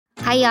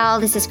Hi, y'all.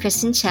 This is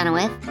Kristen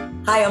Chenoweth.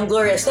 Hi, I'm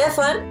Gloria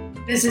Stefan.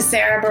 This is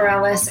Sarah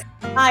Bareilles.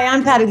 Hi,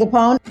 I'm Patty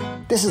Lapone.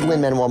 This is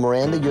Lin-Manuel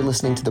Miranda. You're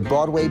listening to the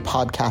Broadway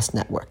Podcast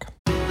Network.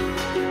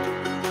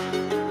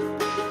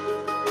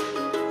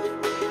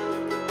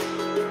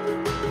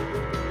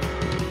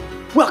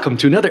 Welcome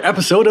to another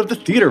episode of the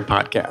Theater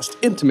Podcast,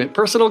 intimate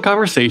personal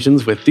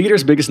conversations with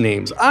theater's biggest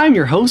names. I'm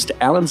your host,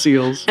 Alan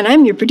Seals. And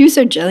I'm your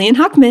producer, Jillian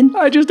Hockman.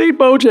 I just ate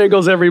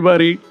Bojangles,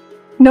 everybody.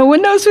 No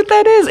one knows what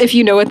that is. If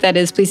you know what that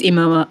is, please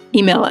email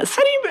us.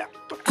 How do you...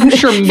 I'm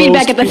sure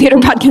Feedback at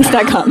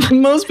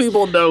thetheaterpodcast.com. Most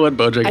people know what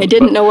Bojangles is. I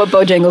didn't know what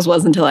Bojangles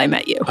was until I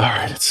met you. All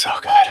right, it's so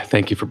good.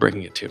 Thank you for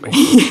bringing it to me.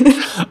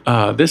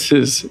 This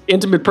is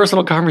intimate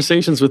personal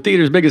conversations with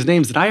theater's biggest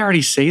names. Did I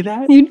already say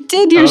that? You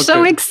did. You're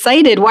so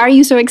excited. Why are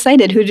you so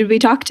excited? Who did we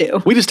talk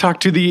to? We just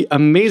talked to the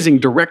amazing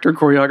director,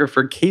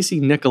 choreographer, Casey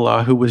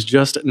Nicholaw, who was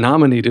just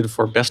nominated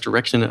for Best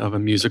Direction of a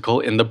Musical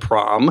in The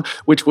Prom,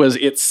 which was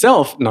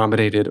itself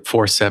nominated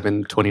for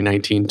 7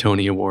 2019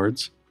 Tony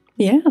Awards.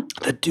 Yeah.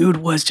 The dude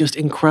was just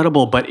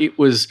incredible, but it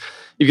was,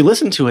 if you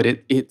listen to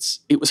it,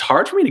 it was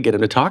hard for me to get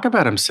him to talk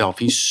about himself.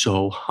 He's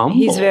so humble.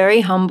 He's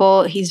very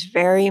humble. He's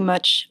very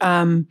much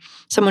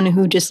someone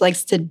who just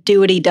likes to do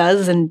what he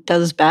does and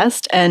does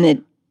best.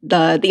 And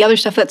the other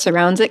stuff that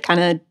surrounds it kind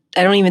of,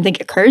 I don't even think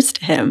occurs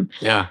to him.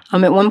 Yeah.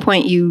 At one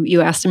point,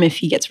 you asked him if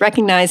he gets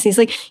recognized. He's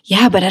like,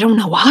 yeah, but I don't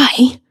know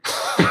why.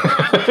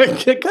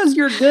 Because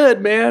you're good,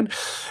 man.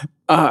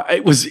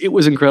 It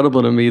was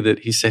incredible to me that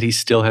he said he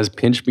still has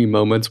pinch me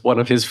moments. One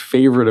of his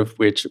favorite of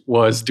which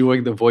was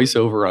doing the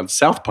voiceover on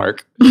South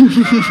Park,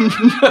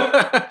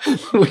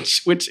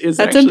 which is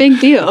that's a big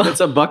deal. It's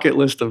a bucket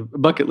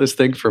list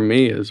thing for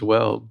me as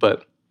well.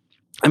 But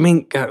I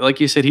mean, God,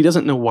 like you said, he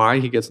doesn't know why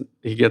he gets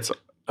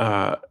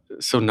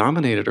so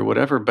nominated or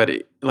whatever. But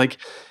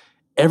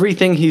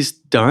everything he's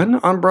done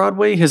on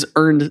Broadway has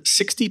earned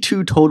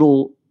 62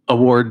 total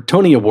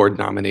Tony Award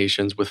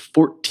nominations with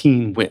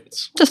 14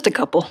 wins. Just a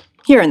couple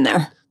here and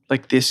there.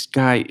 Like, this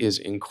guy is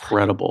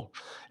incredible.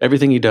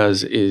 Everything he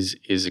does is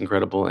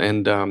incredible.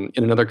 And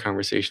in another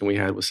conversation we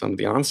had with some of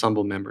the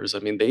ensemble members, I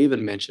mean, they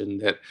even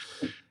mentioned that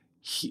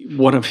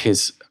one of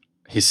his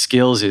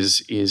skills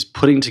is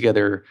putting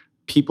together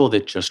people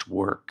that just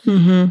work.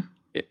 Mm-hmm.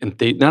 And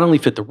they not only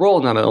fit the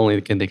role, not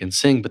only can they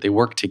sing, but they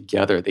work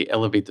together. They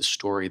elevate the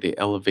story. They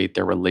elevate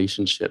their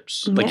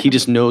relationships. Yeah. Like, he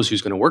just knows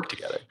who's going to work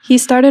together. He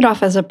started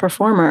off as a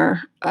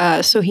performer,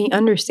 so he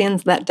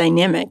understands that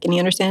dynamic, and he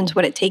understands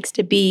what it takes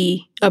to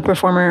be a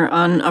performer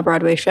on a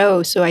Broadway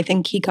show. So I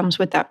think he comes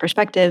with that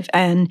perspective,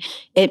 and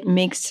it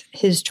makes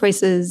his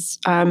choices,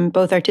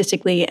 both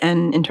artistically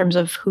and in terms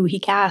of who he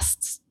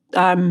casts,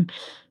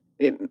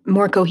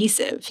 more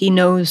cohesive. He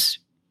knows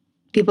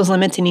people's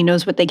limits, and he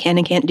knows what they can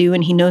and can't do,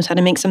 and he knows how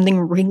to make something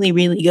really,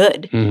 really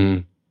good. Mm-hmm.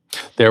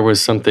 There was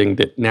something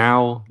that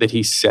now that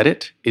he said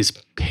it is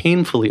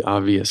painfully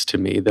obvious to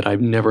me that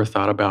I've never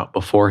thought about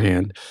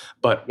beforehand.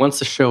 But once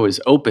the show is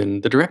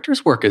open, the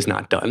director's work is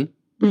not done.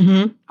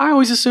 Mm-hmm. I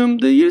always assumed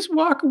that you just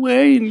walk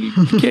away and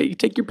you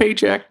take your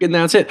paycheck and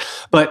that's it.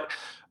 But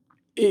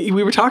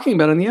we were talking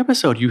about in the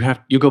episode,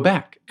 you go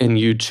back and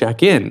you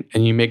check in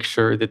and you make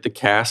sure that the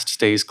cast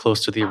stays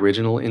close to the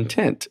original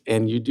intent,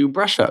 and you do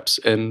brush-ups.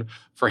 And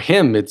for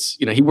him, it's,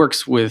 he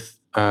works with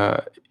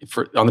on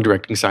the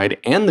directing side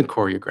and the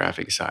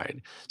choreographing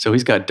side. So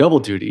he's got double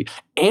duty,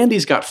 and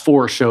he's got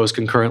 4 shows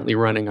concurrently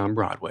running on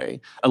Broadway: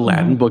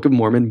 Aladdin, Book of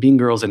Mormon, Mean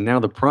Girls, and now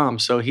The Prom.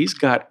 So he's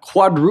got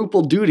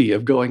quadruple duty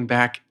of going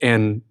back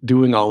and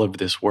doing all of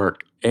this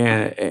work.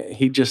 And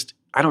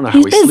I don't know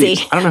how he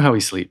sleeps. I don't know how he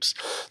sleeps.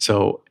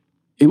 So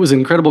it was an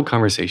incredible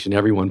conversation.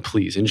 Everyone,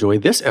 please enjoy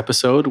this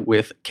episode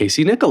with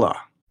Casey Nicholaw.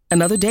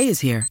 Another day is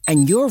here,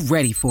 and you're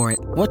ready for it.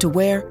 What to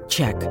wear?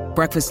 Check.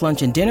 Breakfast,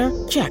 lunch, and dinner?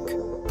 Check.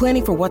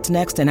 Planning for what's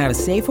next and how to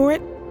save for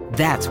it?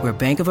 That's where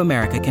Bank of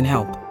America can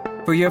help.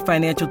 For your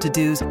financial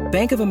to-dos,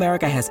 Bank of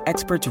America has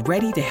experts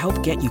ready to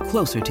help get you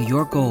closer to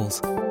your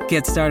goals.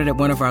 Get started at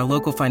one of our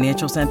local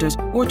financial centers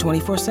or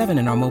 24/7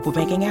 in our mobile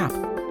banking app.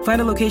 Find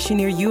a location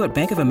near you at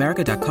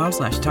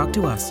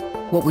bankofamerica.com/talktous.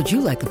 What would you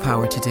like the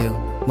power to do?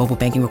 Mobile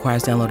banking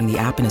requires downloading the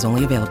app and is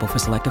only available for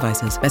select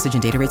devices. Message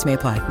and data rates may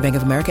apply. Bank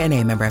of America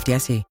NA, member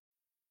FDIC.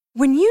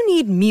 When you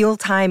need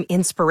mealtime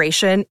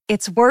inspiration,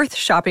 it's worth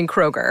shopping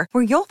Kroger,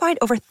 where you'll find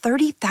over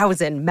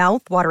 30,000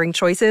 mouth-watering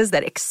choices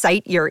that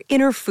excite your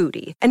inner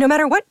foodie. And no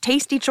matter what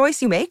tasty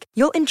choice you make,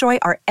 you'll enjoy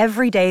our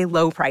everyday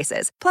low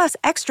prices, plus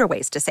extra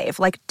ways to save,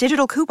 like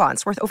digital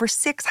coupons worth over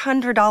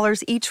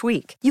 $600 each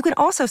week. You can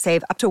also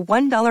save up to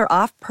 $1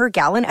 off per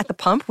gallon at the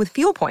pump with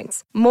fuel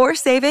points. More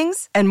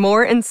savings and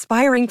more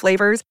inspiring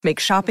flavors make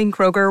shopping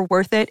Kroger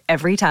worth it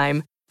every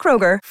time.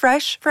 Kroger,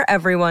 fresh for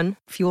everyone.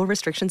 Fuel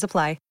restrictions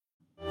apply.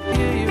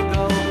 Here you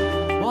go.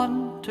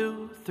 1,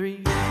 2,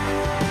 3.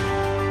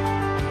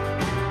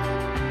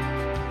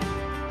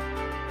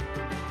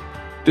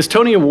 This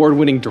Tony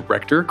Award-winning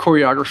director,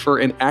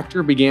 choreographer, and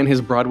actor began his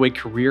Broadway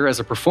career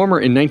as a performer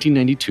in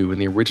 1992 in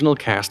the original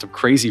cast of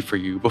Crazy for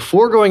You,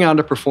 before going on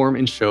to perform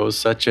in shows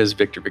such as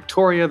Victor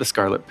Victoria, The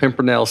Scarlet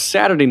Pimpernel,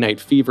 Saturday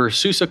Night Fever,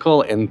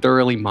 Seussical, and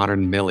Thoroughly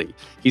Modern Millie.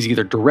 He's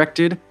either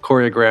directed,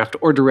 choreographed,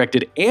 or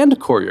directed and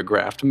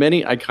choreographed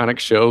many iconic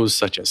shows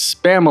such as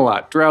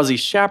Spamalot, Drowsy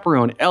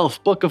Chaperone,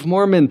 Elf, Book of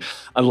Mormon,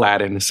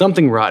 Aladdin,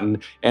 Something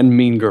Rotten, and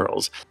Mean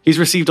Girls. He's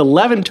received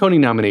 11 Tony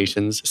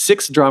nominations,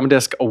 6 Drama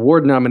Desk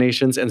Award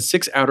nominations, and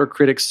 6 Outer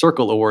Critics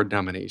Circle Award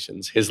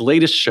nominations. His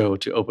latest show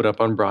to open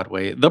up on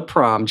Broadway, The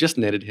Prom, just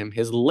netted him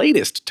his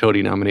latest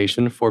Tony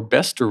nomination for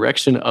Best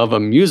Direction of a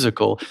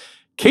Musical.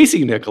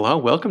 Casey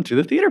Nicholaw, welcome to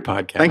the Theater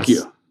Podcast. Thank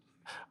you.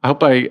 I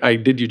hope I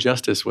did you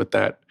justice with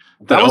that.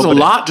 That was a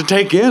lot to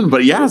take in,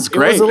 but yeah, it's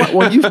great. It was a lot.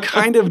 Well, you've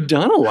kind of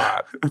done a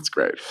lot. That's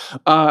great.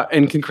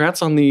 And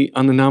congrats on the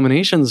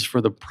nominations for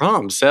The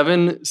Prom.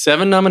 Seven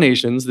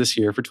nominations this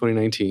year for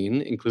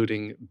 2019,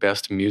 including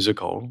Best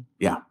Musical.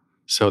 Yeah.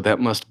 So that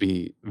must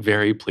be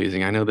very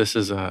pleasing. I know this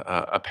is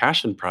a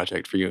passion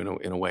project for you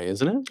in a way,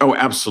 isn't it? Oh,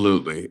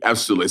 absolutely.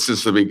 Absolutely.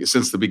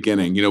 Since the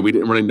beginning, we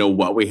didn't really know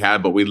what we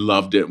had, but we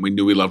loved it and we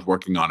knew we loved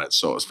working on it.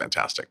 So it was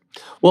fantastic.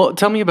 Well,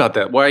 tell me about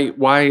that.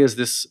 Why is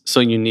this so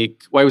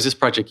unique? Why was this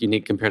project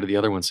unique compared to the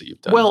other ones that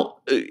you've done?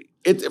 Well,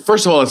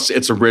 first of all,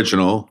 it's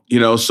original,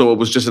 so it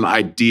was just an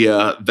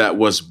idea that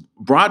was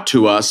brought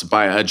to us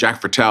by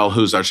Jack Fertel,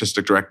 who's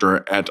artistic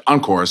director at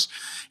Encores.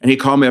 And he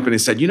called me up and he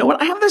said, you know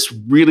what? I have this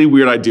really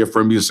weird idea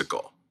for a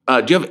musical.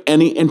 Do you have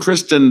any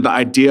interest in the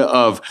idea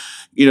of,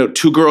 2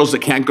 girls that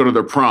can't go to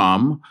their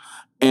prom,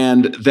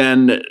 and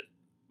then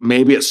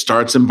maybe it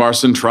starts in Bar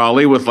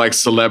Centrale with like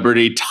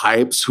celebrity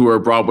types who are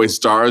Broadway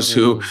stars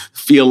who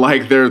feel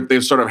like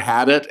they've sort of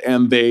had it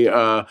and they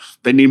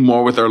need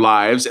more with their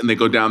lives, and they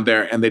go down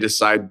there and they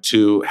decide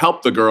to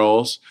help the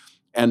girls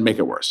and make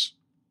it worse.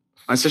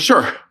 I said,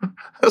 sure,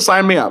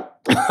 sign me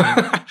up.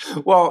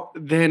 Well,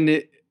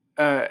 then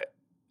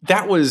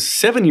that was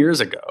 7 years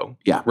ago.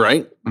 Yeah.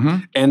 Right?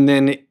 Mm-hmm. And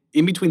then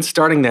in between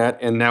starting that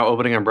and now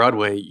opening on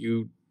Broadway,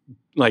 you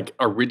like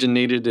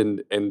originated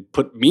and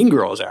put Mean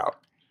Girls out.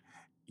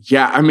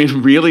 Yeah, I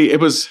mean, really, it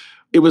was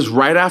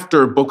right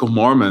after Book of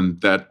Mormon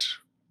that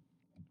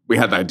we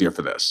had the idea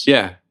for this.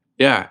 Yeah,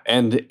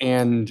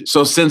 and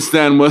so since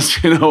then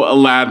was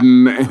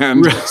Aladdin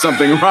and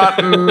Something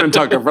Rotten and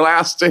Tuck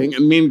Everlasting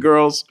and Mean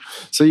Girls.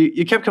 So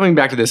you kept coming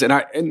back to this, and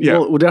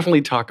we'll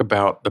definitely talk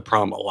about The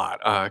Prom a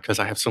lot because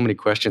I have so many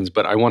questions.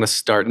 But I want to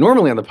start.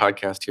 Normally on the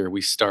podcast here,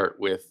 we start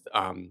with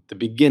the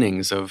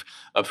beginnings of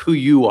who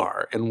you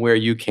are and where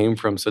you came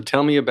from. So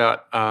tell me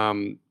about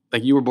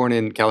like you were born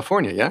in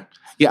California, yeah?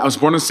 Yeah, I was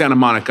born in Santa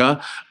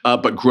Monica,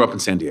 but grew up in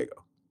San Diego.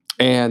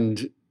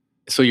 And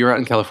so you're out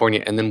in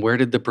California, and then where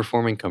did the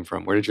performing come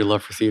from? Where did your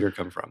love for theater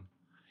come from?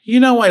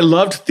 I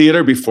loved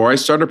theater before I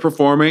started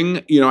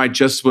performing. I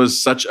just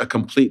was such a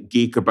complete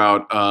geek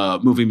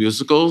about movie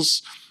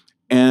musicals.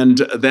 And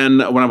then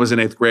when I was in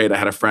 8th grade, I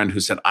had a friend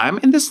who said, I'm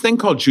in this thing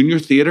called junior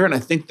theater, and I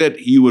think that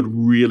you would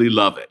really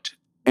love it.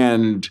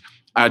 And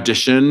I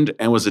auditioned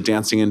and was a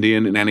dancing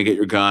Indian in Annie Get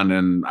Your Gun,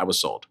 and I was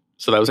sold.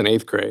 So that was in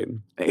 8th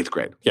grade. 8th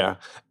grade. Yeah.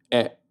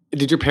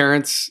 Did your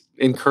parents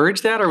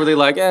encourage that, or were they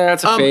like,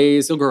 it's a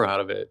phase, you'll grow out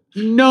of it?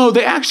 No,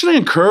 they actually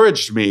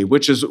encouraged me,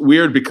 which is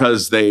weird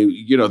because they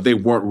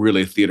weren't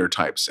really theater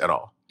types at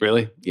all.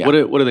 Really? Yeah. What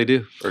do they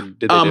do, or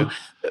did they do?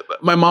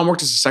 My mom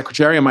worked as a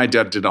secretary, and my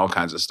dad did all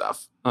kinds of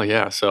stuff. Oh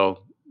yeah,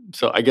 so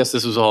I guess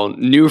this was all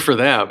new for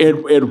them.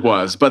 It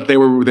was, but they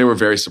were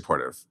very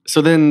supportive.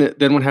 So then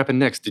what happened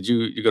next? Did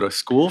you go to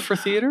school for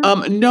theater?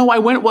 No, I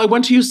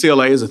went to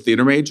UCLA as a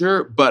theater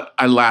major, but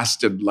I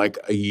lasted like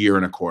a year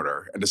and a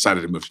quarter and decided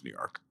to move to New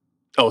York.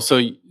 Oh, so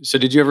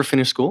did you ever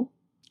finish school?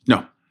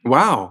 No.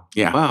 Wow.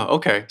 Yeah. Wow.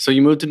 Okay. So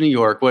you moved to New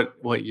York.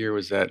 What year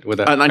was that?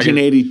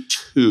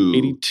 1982.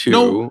 82.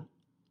 No.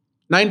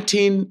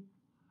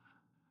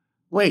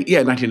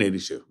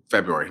 1982.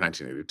 February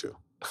 1982.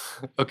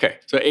 Okay.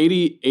 So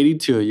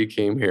 82, you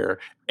came here.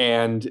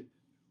 And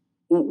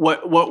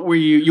what were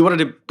you wanted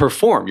to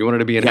perform. You wanted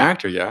to be an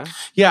actor, yeah?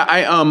 Yeah.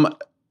 I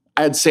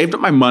had saved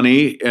up my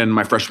money in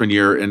my freshman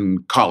year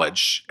in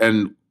college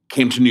and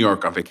came to New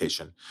York on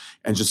vacation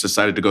and just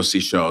decided to go see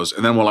shows.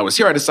 And then while I was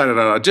here, I decided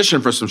I'd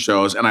audition for some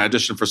shows, and I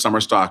auditioned for Summer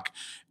Stock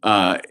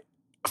a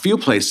few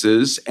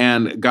places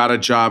and got a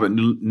job at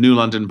New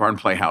London Barn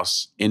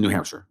Playhouse in New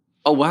Hampshire.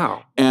 Oh,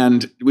 wow.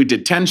 And we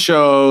did 10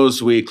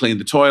 shows. We cleaned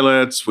the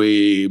toilets.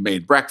 We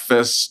made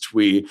breakfast.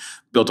 We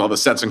built all the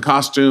sets and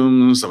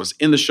costumes. I was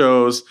in the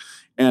shows.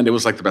 And it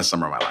was like the best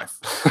summer of my life.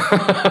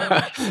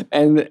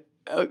 And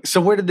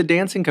so where did the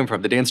dancing come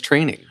from, the dance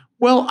training?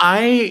 Well,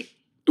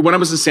 when I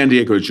was in San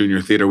Diego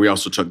Junior Theater, we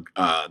also took,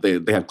 they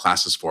had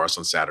classes for us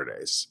on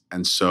Saturdays.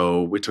 And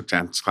so we took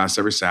dance class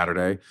every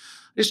Saturday.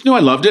 I just knew I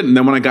loved it. And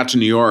then when I got to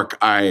New York,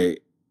 I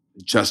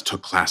just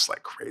took class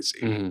like crazy.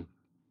 Mm-hmm.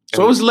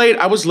 So I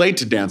was late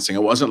to dancing.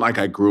 It wasn't like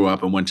I grew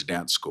up and went to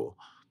dance school.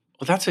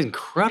 Well, that's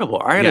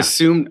incredible. I'd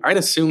assumed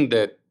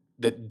that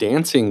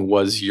dancing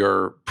was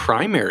your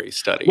primary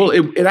study. Well,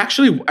 it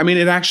actually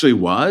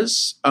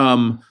was.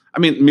 I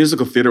mean,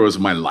 musical theater was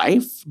my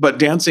life, but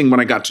dancing when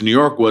I got to New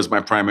York was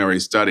my primary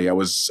study. I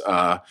was,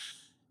 I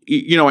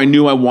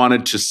knew I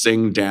wanted to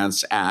sing,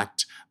 dance,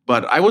 act,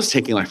 but I was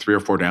taking like 3 or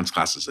 4 dance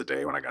classes a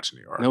day when I got to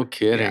New York. No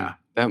kidding. Yeah.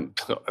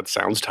 That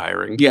sounds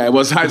tiring. Yeah, it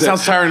was. It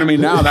sounds tiring to me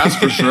now. That's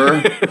for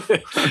sure.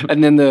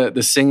 And then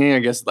the singing, I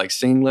guess, like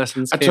singing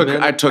lessons.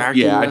 I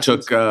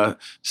took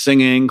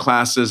singing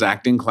classes,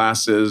 acting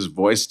classes,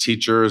 voice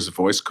teachers,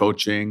 voice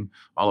coaching,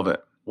 all of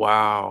it.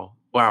 Wow.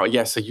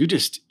 Yeah. So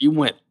you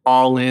went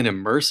all in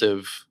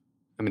immersive.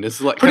 I mean, this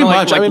is like pretty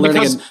much. Like I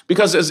mean,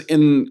 because as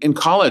in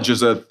college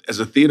as a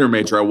theater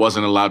major, I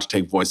wasn't allowed to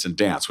take voice and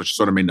dance, which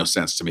sort of made no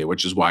sense to me,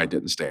 which is why I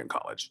didn't stay in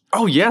college.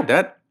 Oh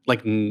yeah,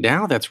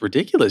 now that's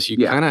ridiculous. You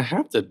kind of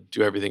have to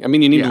do everything. I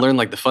mean, you need to learn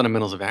like the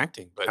fundamentals of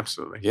acting. But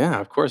absolutely, yeah,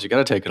 of course, you got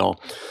to take it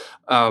all.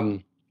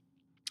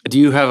 Do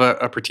you have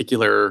a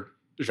particular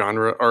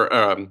genre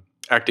or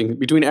acting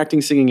between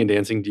acting, singing, and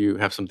dancing? Do you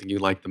have something you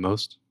like the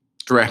most?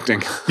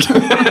 Directing.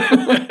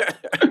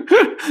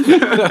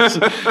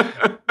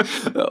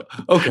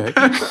 Okay.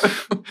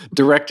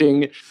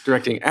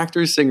 Directing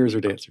actors, singers, or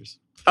dancers?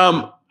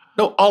 No,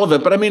 all of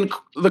it. But I mean,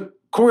 the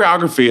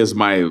choreography is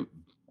my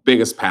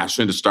biggest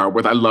passion to start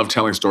with. I love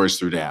telling stories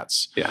through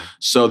dance. Yeah.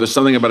 So there's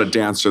something about a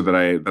dancer that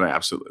I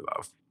absolutely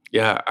love.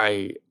 Yeah,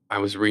 I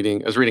was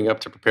reading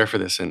up to prepare for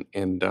this, and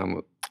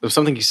there was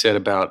something you said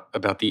about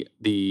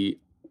the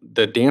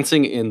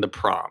dancing in the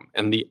prom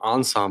and the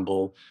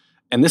ensemble.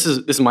 And this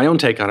is my own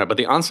take on it, but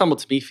the ensemble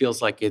to me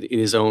feels like it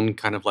is own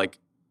kind of like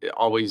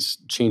always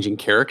changing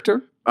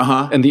character.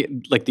 Uh-huh. And the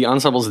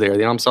ensemble's there.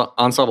 The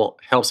ensemble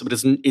helps,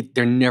 but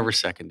they're never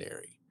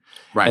secondary.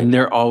 Right. And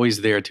they're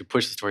always there to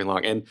push the story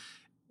along.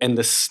 And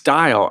the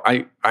style,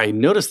 I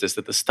noticed this,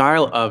 that the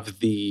style of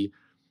the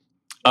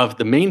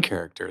main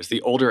characters,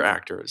 the older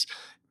actors,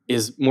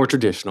 is more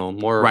traditional,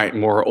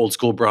 more old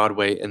school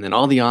Broadway, and then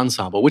all the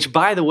ensemble, which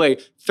by the way,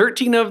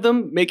 13 of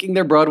them made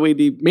their Broadway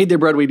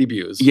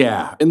debuts.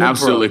 Yeah,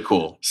 absolutely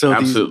cool. So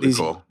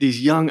cool.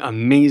 These young,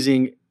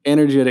 amazing,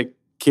 energetic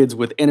kids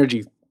with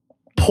energy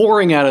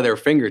pouring out of their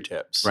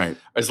fingertips. Right.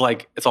 It's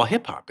all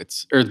hip hop.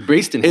 It's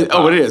based in hip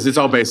hop. It is. It's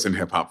all based in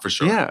hip hop for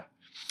sure. Yeah.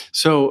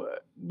 So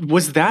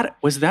was that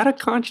a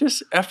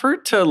conscious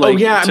effort to like? Oh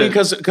yeah, I mean,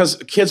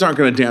 because kids aren't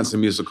going to dance in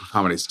musical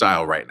comedy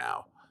style right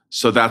now.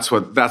 So that's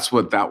what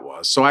that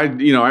was. So I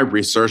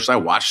researched, I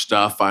watched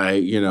stuff.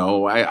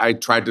 I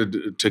tried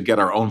to get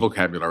our own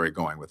vocabulary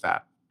going with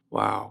that.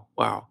 Wow.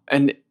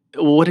 And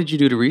what did you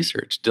do to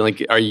research?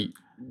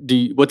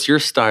 What's your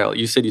style?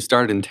 You said you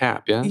started in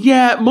tap, yeah?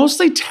 Yeah,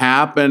 mostly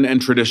tap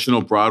and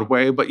traditional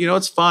Broadway. But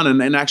it's fun,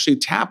 and actually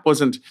tap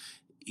wasn't.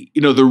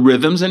 The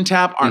rhythms in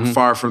tap aren't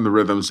far from the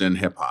rhythms in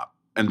hip hop.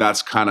 And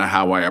that's kind of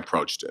how I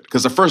approached it.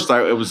 Because at first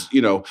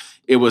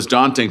it was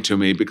daunting to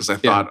me because I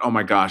thought, oh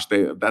my gosh,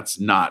 that's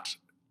not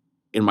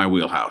in my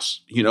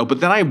wheelhouse, But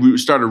then I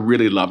started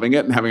really loving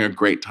it and having a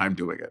great time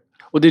doing it.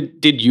 Well,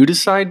 did you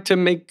decide to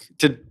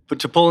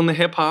pull in the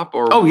hip hop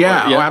or? Oh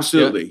yeah,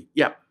 absolutely,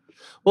 yeah.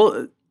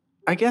 Well,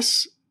 I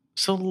guess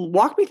so.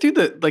 Walk me through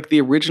the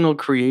original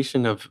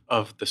creation of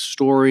the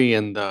story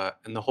and the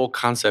whole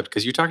concept,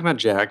 because you're talking about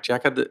Jack.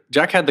 Jack had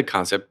the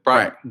concept.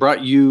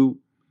 Brought you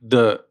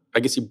the. I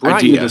guess he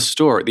brought you the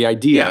story, the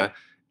idea,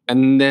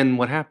 and then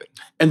what happened?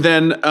 And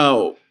then,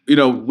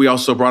 we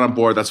also brought on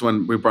board. That's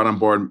when we brought on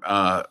board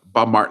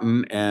Bob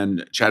Martin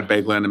and Chad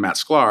Baglin and Matt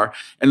Sklar,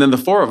 and then the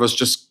 4 of us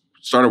just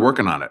started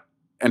working on it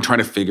and trying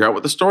to figure out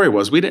what the story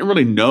was. We didn't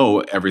really know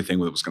everything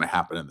that was going to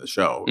happen in the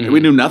show. Mm-hmm. We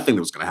knew nothing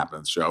that was going to happen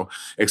in the show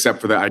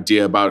except for the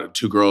idea about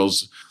 2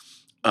 girls,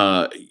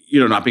 not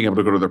being able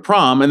to go to their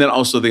prom, and then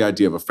also the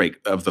idea of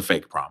the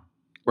fake prom.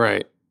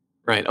 Right.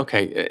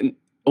 Okay.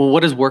 Well,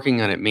 what does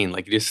working on it mean?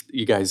 Like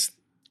you guys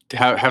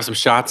have some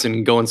shots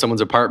and go in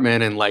someone's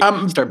apartment and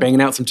start banging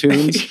out some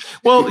tunes?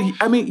 Well,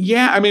 I mean,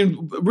 yeah. I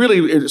mean, really,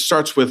 it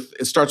starts with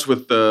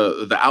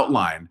the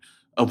outline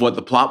of what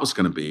the plot was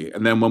going to be,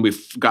 and then when we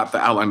got the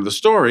outline of the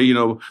story,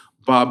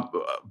 Bob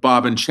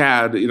and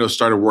Chad,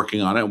 started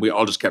working on it, and we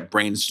all just kept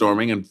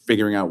brainstorming and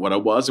figuring out what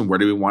it was, and where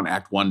do we want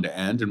Act 1 to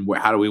end, and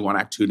how do we want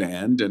Act 2 to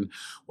end, and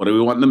what do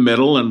we want in the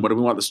middle, and what do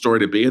we want the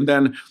story to be, and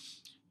then.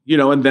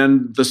 And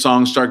then the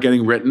songs start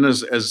getting written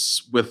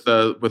as with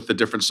the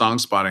different song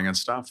spotting and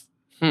stuff.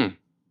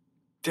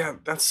 Yeah,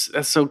 that's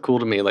so cool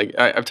to me. Like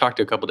I've talked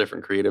to a couple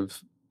different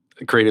creatives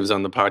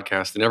on the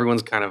podcast, and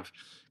everyone's kind of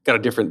got a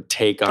different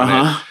take on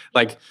it.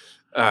 Like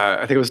I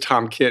think it was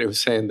Tom Kidd who was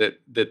saying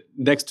that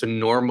next to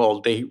normal,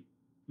 they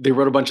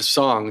wrote a bunch of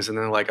songs, and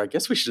they're like, I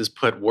guess we should just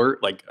put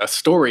like a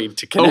story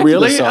to connect. Oh,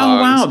 really? The songs.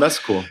 Oh, wow, that's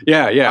cool.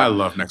 Yeah. I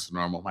love Next to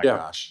Normal. My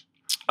gosh.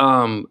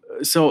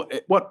 So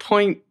at what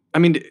point? I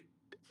mean.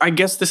 I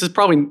guess this is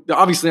probably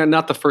obviously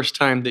not the first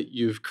time that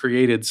you've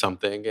created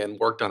something and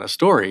worked on a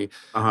story.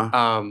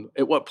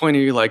 At what point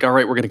are you like, all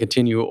right, we're going to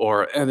continue,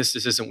 or this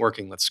isn't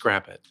working, let's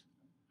scrap it?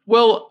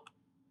 Well,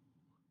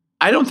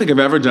 I don't think I've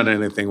ever done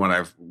anything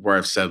where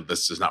I've said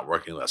this is not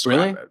working, let's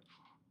scrap it.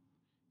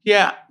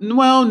 Yeah.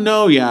 Well,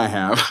 no, yeah, I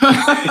have.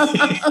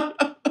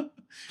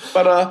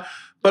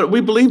 But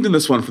we believed in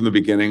this one from the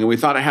beginning, and we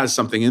thought it has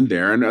something in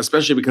there. And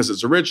especially because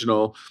it's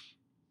original,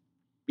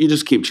 you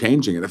just keep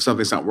changing it. If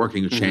something's not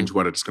working, you change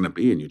what it's going to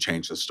be, and you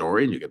change the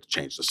story, and you get to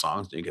change the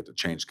songs, and you get to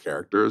change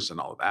characters and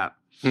all of that.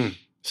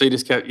 So you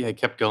just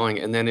kept going.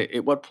 And then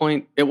at what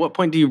point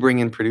do you bring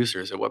in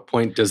producers? At what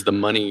point does the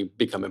money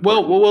become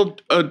important? Well,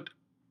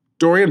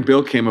 Dory and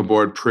Bill came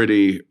aboard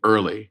pretty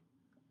early.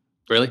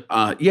 Really?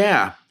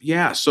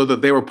 Yeah. So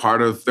that they were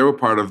part of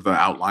the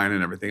outline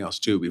and everything else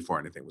too before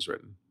anything was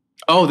written.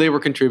 Oh, they were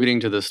contributing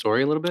to the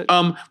story a little bit?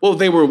 Well,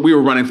 we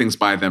were running things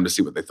by them to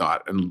see what they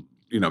thought, and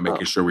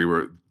making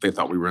sure they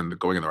thought we were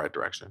going in the right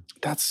direction.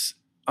 That's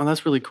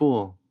really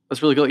cool.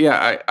 That's really cool.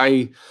 Yeah,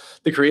 I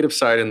the creative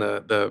side and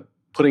the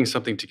putting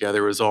something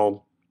together is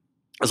all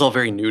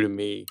very new to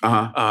me.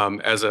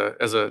 As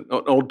an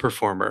old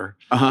performer.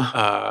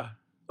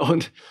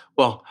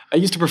 Well, I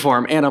used to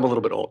perform, and I'm a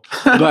little bit old.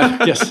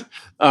 But yes,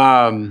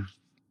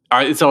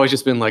 it's always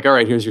just been like, all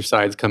right, here's your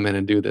sides, come in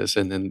and do this,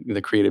 and then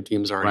the creative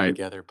teams are already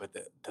together. But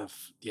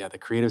the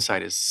creative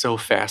side is so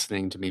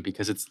fascinating to me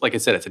because it's, like I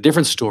said, it's a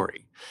different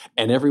story,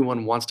 and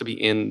everyone wants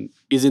to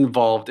is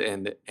involved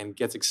and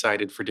gets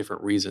excited for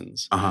different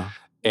reasons.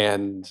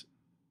 And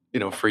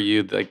for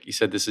you, like you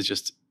said, this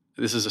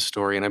is a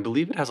story, and I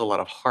believe it has a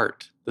lot of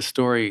heart. The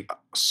story,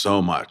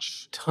 so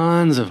much,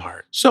 tons of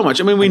heart, so much.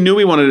 I mean, we knew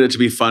we wanted it to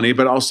be funny,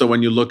 but also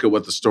when you look at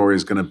what the story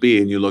is going to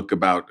be, and you look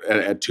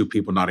at two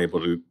people not able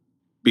to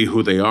be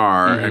who they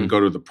are and go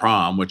to the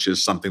prom, which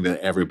is something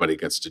that everybody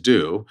gets to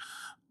do.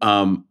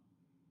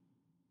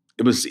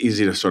 It was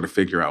easy to sort of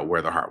figure out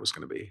where the heart was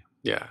going to be.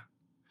 Yeah.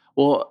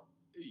 Well,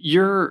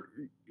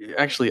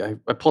 I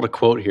pulled a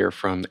quote here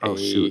from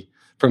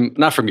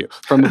not from you,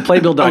 from a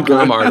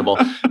Playbill.com article.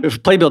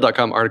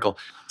 Playbill.com article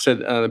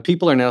said,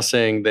 people are now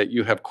saying that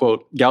you have,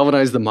 quote,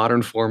 galvanized the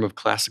modern form of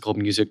classical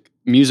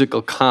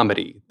musical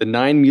comedy. The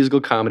 9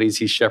 musical comedies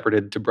he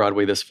shepherded to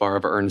Broadway this far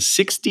have earned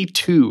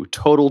 62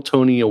 total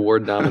Tony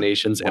Award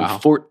nominations and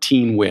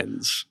 14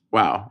 wins.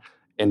 Wow.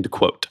 End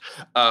quote.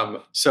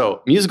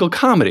 So musical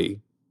comedy,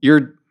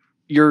 you're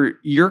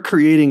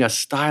creating a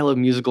style of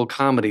musical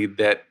comedy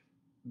that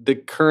the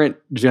current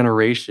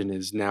generation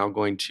is now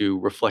going to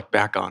reflect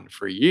back on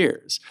for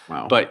years.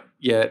 Wow. But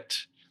yet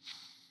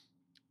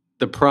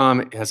the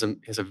prom has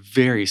a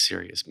very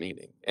serious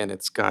meaning, and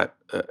it's got,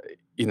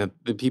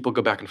 the people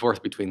go back and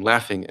forth between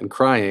laughing and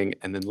crying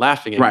and then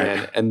laughing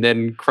again and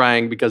then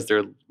crying because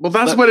they're... Well,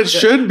 that's what it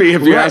should be,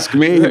 if you ask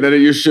me, that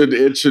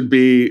it should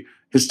be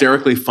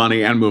hysterically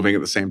funny and moving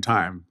at the same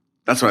time.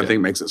 That's what I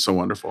think makes it so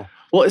wonderful.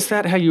 Well, is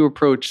that how you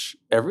approach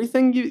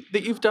everything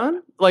that you've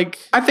done? Like,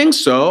 I think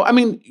so. I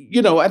mean,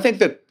 I think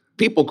that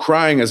people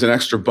crying is an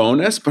extra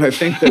bonus, but I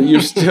think that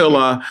you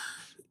still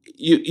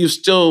you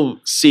still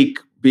seek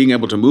being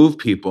able to move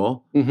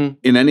people in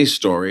any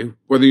story,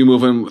 whether you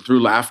move them through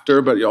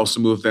laughter, but you also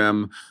move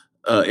them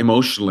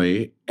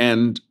emotionally,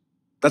 and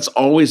that's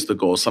always the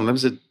goal.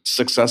 Sometimes it's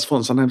successful,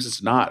 and sometimes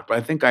it's not. But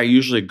I think I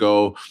usually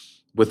go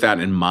with that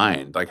in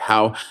mind. Like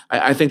how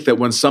I think that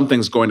when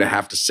something's going to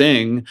have to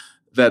sing,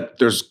 that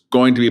there's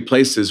going to be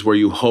places where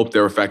you hope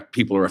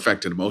people are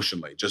affected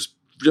emotionally, just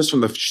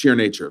from the sheer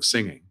nature of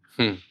singing.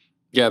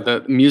 Yeah,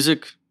 the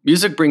music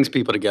brings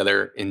people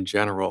together in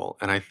general,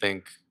 and I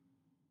think,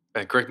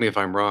 correct me if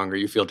I'm wrong, or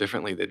you feel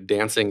differently, that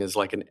dancing is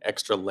like an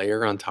extra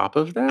layer on top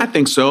of that? I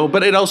think so,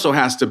 but it also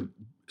has to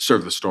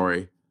serve the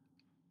story.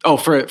 Oh,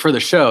 for the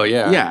show,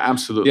 yeah. Yeah,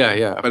 absolutely.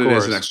 Yeah, but it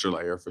is an extra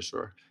layer for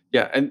sure.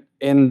 Yeah,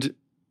 and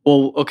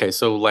well, okay,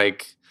 so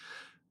like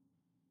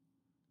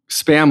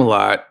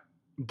Spamalot,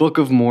 Book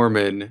of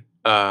Mormon,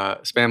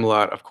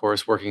 Spamalot, of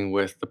course, working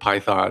with the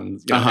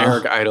Pythons,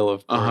 Eric Idle,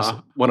 of course,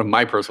 one of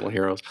my personal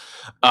heroes,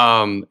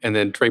 and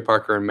then Trey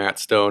Parker and Matt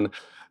Stone.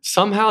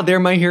 Somehow they're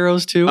my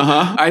heroes too.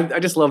 I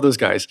just love those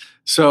guys.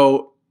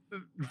 So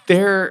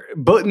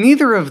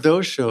neither of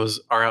those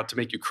shows are out to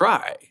make you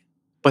cry,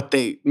 but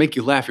they make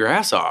you laugh your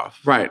ass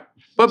off. Right.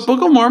 But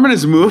Book of Mormon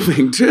is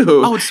moving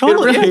too. Oh, it's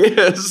totally it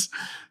really is.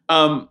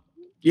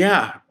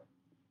 Yeah.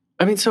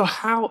 I mean, so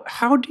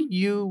how do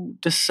you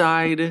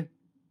decide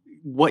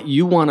what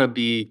you want to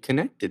be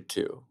connected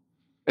to?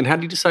 And how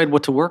do you decide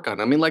what to work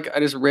on? I mean, like, I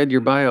just read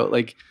your bio.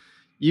 Like,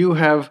 you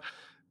have,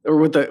 or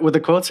what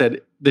the quote said,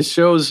 the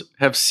shows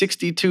have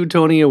 62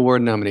 Tony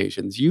Award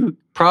nominations. You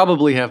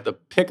probably have the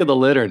pick of the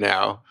litter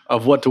now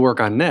of what to work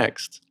on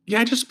next. Yeah,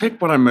 I just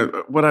pick what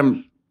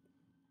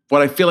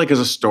I feel like is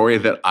a story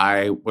that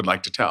I would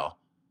like to tell,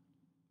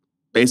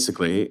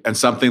 basically, and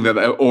something that,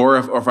 or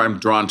if I'm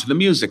drawn to the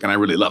music and I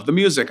really love the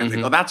music, I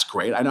think, oh, that's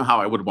great. I know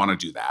how I would want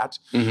to do that,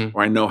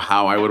 or I know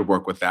how I would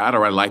work with that,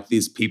 or I like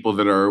these people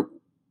that are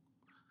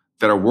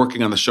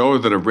working on the show, or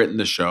that have written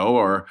the show,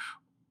 or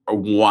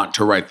want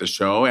to write the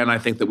show, and I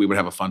think that we would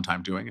have a fun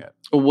time doing it.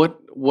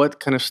 What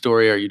kind of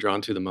story are you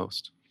drawn to the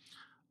most?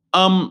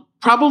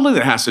 Probably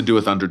that has to do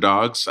with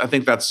underdogs. I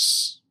think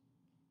that's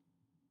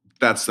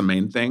the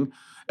main thing.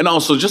 And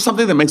also just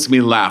something that makes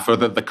me laugh, or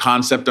that the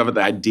concept of it,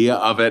 the idea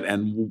of it,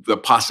 and the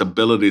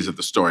possibilities of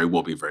the story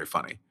will be very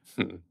funny.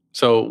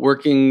 So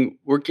working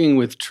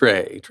with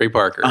Trey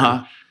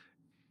Parker,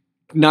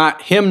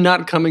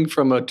 not coming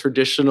from a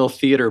traditional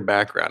theater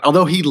background,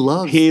 although he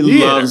loves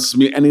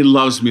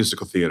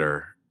musical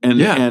theater,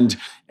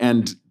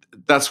 and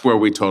that's where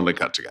we totally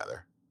cut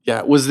together.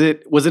 Yeah, was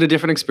it a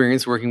different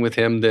experience working with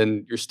him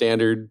than your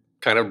standard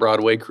kind of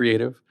Broadway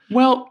creative?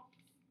 Well,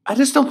 I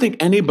just don't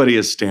think anybody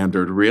is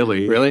standard,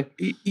 really. Really?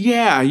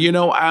 Yeah, I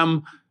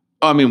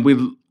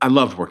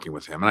loved working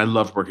with him, and I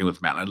loved working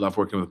with Matt, and I loved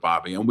working with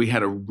Bobby, and we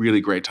had a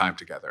really great time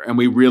together, and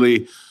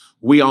we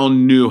all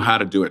knew how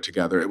to do it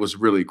together. It was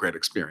really a great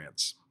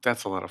experience.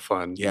 That's a lot of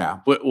fun. Yeah.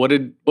 What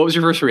was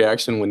your first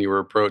reaction when you were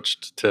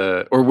approached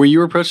or were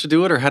you approached to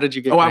do it, or how did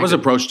you get? I was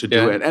approached to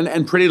do it,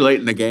 and pretty late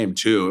in the game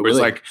too. It was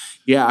like,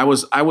 I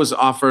was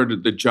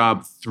offered the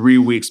job 3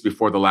 weeks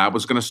before the lab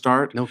was going to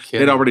start. No kidding.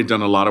 They'd already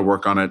done a lot of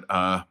work on it,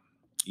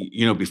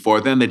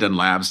 before then. They'd done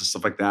labs and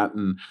stuff like that,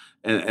 and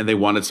they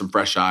wanted some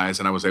fresh eyes,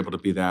 and I was able to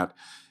be that.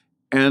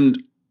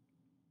 And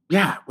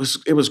yeah,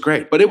 it was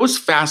great, but it was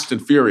fast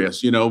and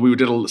furious. We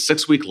did a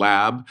 6-week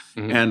lab,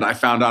 and I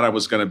found out I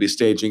was going to be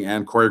staging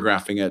and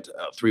choreographing it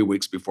 3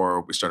 weeks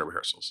before we started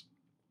rehearsals.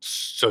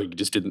 So you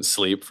just didn't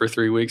sleep for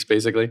 3 weeks,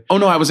 basically? Oh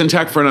no, I was in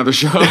tech for another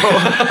show.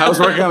 I was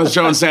working on a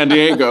show in San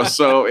Diego,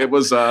 so it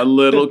was a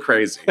little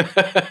crazy.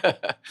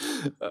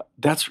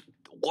 That's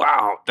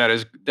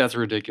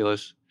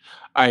ridiculous.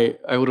 I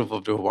would have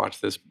loved to have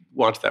watched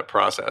that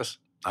process.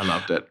 I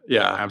loved it.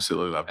 Yeah,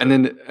 absolutely loved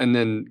it. And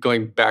then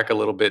going back a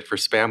little bit for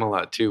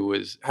Spamalot too,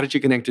 was how did you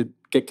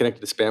get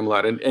connected to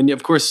Spamalot? And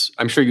of course,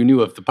 I'm sure you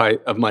knew of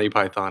Monty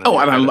Python. Oh,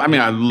 and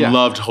I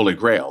loved Holy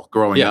Grail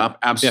growing up.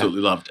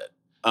 Absolutely loved it.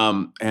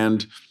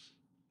 And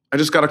I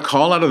just got a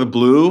call out of the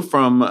blue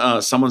from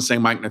someone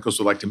saying Mike Nichols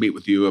would like to meet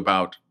with you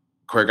about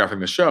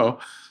choreographing the show.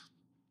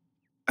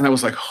 And I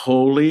was like,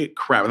 holy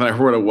crap. And then I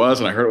heard what it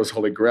was, and I heard it was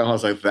Holy Grail. And I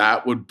was like,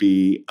 that would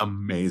be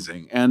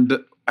amazing. And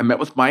I met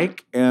with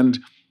Mike, and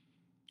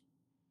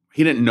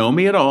he didn't know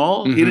me at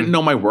all. He didn't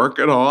know my work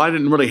at all. I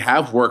didn't really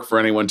have work for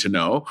anyone to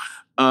know.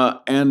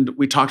 And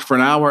we talked for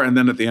an hour, and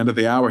then at the end of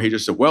the hour, he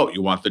just said, well,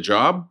 you want the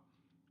job?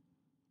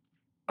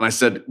 And I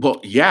said, well,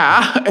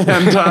 yeah.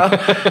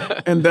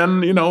 And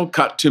then,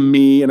 cut to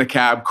me in a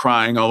cab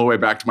crying all the way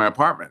back to my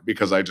apartment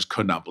because I just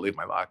could not believe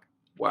my luck.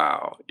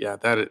 Wow. Yeah,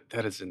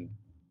 that is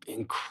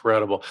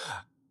incredible.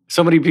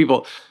 So many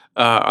people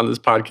on this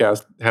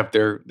podcast have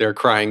their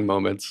crying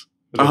moments.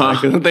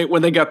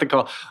 When they got the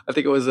call. I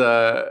think it was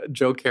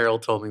Joe Carroll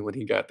told me when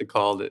he got the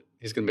call that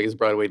he's going to make his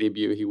Broadway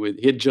debut.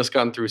 He had just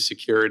gone through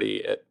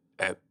security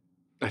at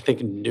I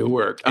think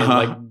Newark,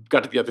 and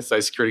got to the other side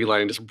of the security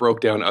line and just broke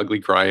down ugly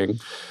crying.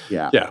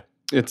 Yeah,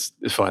 it's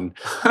fun.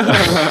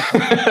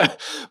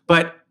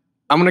 But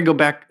I'm going to go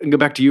back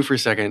to you for a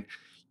second.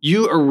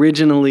 You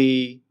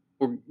originally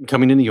were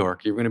coming to New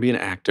York. You were going to be an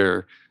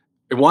actor.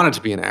 You wanted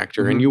to be an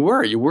actor, and you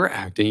were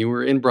acting. You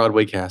were in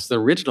Broadway cast, the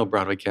original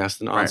Broadway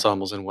cast, and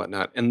ensembles and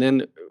whatnot. And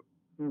then,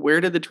 where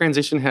did the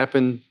transition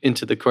happen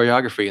into the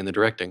choreography and the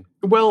directing?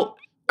 Well,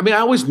 I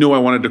always knew I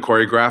wanted to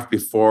choreograph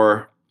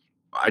before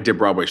I did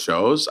Broadway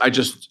shows. I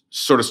just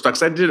sort of stuck.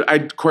 I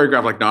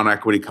choreographed like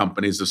non-equity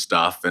companies of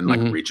stuff and like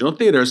regional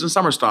theaters and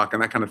summer stock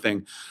and that kind of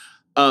thing.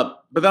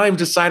 But then I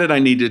decided I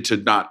needed to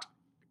not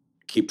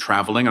keep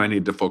traveling and I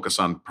needed to focus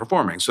on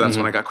performing. So that's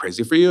when I got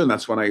Crazy for You, and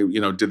that's when I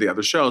did the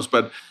other shows.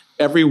 But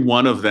every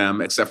one of them,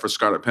 except for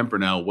Scarlet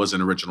Pimpernel, was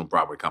an original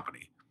Broadway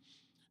company.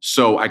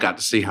 So I got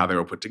to see how they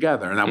were put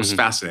together, and I was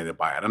fascinated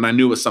by it. And I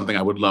knew it was something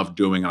I would love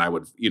doing, and I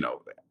would,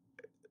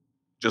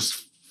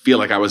 just feel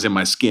like I was in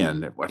my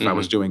skin if I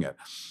was doing it.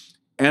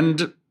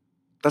 And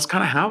that's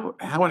kind of how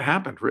it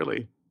happened,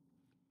 really.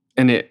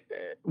 And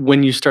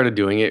when you started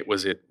doing it,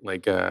 was it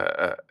like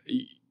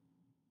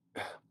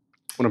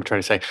what I'm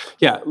trying to say?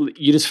 Yeah,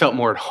 you just felt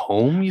more at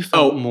home? You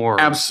felt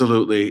more...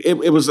 Absolutely.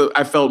 It was,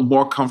 I felt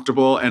more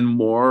comfortable and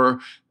more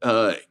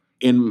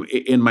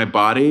in my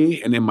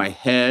body and in my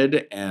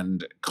head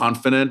and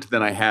confident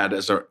than I had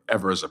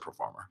ever as a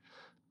performer.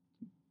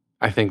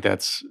 I think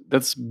that's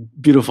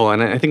beautiful.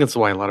 And I think that's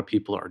why a lot of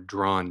people are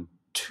drawn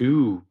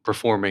to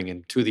performing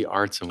and to the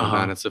arts and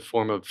whatnot. It's a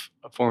form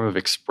of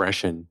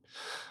expression.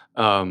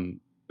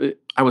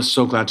 I was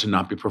so glad to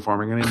not be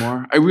performing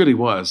anymore. I really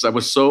was. I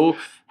was so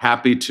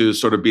happy to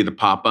sort of be the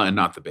papa and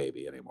not the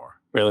baby anymore.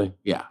 Really?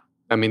 Yeah.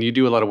 You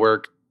do a lot of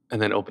work,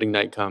 and then opening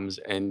night comes,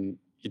 and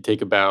you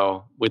take a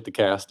bow with the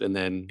cast, and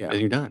then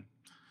you're done.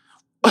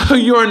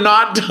 You're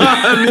not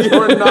done.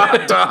 You're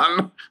not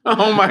done.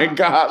 Oh my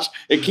gosh.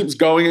 It keeps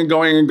going and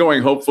going and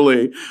going,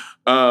 hopefully.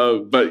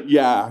 But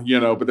yeah,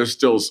 but there's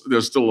still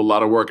a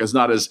lot of work. It's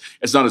not as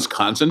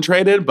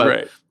concentrated,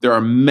 but there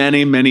are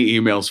many, many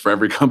emails for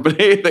every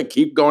company that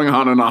keep going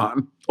on and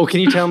on. Well, can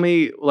you tell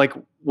me like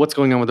what's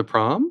going on with the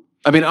prom?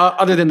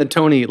 Other than the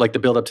Tony, like the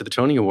build up to the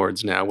Tony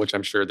Awards now, which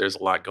I'm sure there's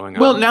a lot going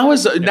on. Well, now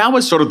is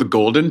sort of the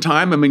golden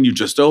time. You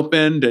just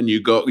opened and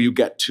you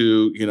get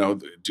to,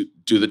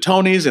 do the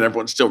Tonys, and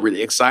everyone's still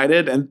really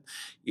excited. And,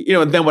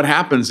 and then what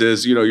happens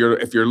is,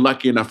 if you're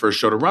lucky enough for a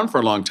show to run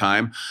for a long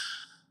time,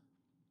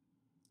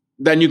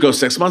 then you go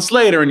 6 months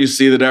later and you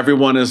see that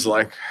everyone is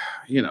like,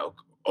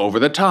 over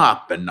the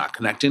top and not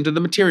connecting to the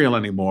material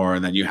anymore.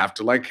 And then you have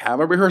to like have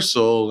a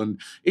rehearsal and,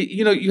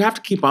 you have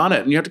to keep on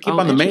it and you have to keep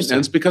on the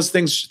maintenance because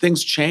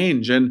things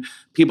change and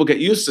people get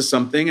used to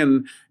something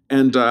and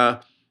an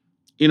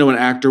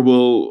actor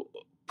will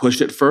push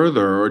it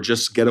further or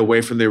just get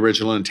away from the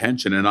original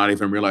intention and not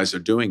even realize they're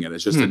doing it.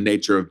 It's just the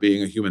nature of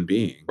being a human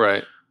being.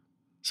 Right.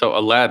 So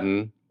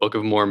Aladdin, Book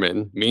of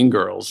Mormon, Mean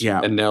Girls,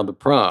 and now The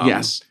Prom.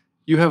 Yes.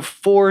 You have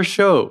 4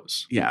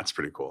 shows. Yeah, it's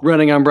pretty cool.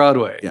 Running on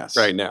Broadway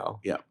right now.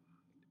 Yeah.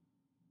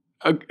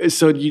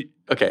 So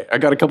I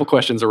got a couple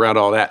questions around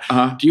all that.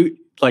 Do you,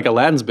 like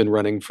Aladdin's been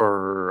running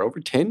for over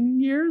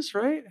 10 years,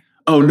 right?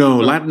 Oh, no.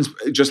 Aladdin's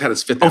just had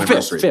its 5th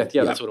anniversary. Fifth.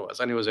 Yeah, that's what it was.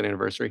 I knew it was an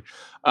anniversary.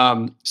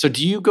 So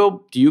do you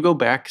go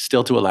back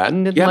still to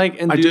Aladdin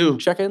and do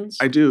check-ins?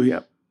 I do,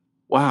 yeah.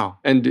 Wow.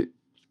 And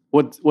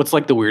what's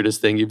like the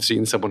weirdest thing you've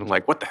seen someone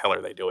like, what the hell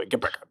are they doing? Get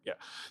back up. Yeah.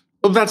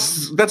 Well,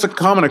 that's a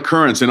common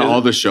occurrence in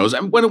all the shows.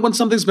 And when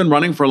something's been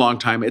running for a long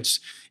time, it's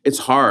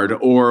hard.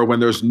 Or when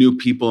there's new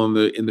people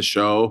in the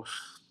show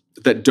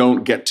that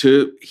don't get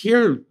to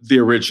hear the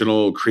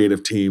original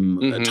creative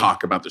team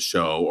talk about the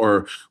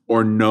show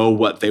or know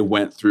what they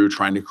went through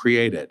trying to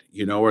create it,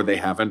 or they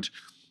haven't,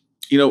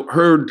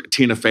 heard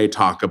Tina Fey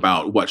talk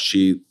about what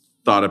she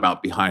thought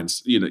about behind,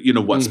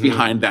 what's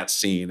behind that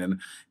scene.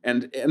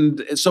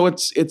 And so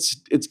it's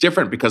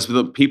different because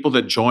the people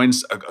that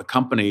joins a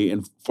company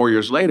and 4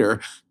 years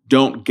later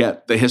don't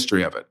get the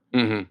history of it.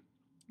 Mm-hmm.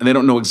 And they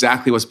don't know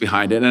exactly what's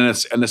behind it. And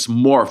it's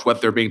morphed.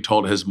 What they're being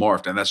told has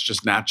morphed. And that's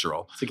just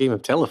natural. It's a game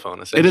of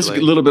telephone, essentially. It is a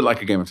little bit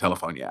like a game of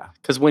telephone, yeah.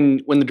 Because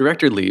when the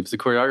director leaves, the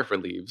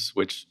choreographer leaves,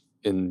 which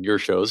in your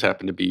shows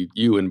happen to be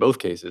you in both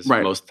cases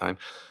most of the time.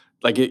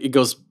 Like it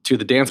goes to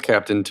the dance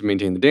captain to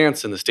maintain the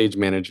dance and the stage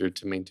manager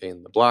to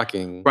maintain the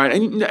blocking. Right.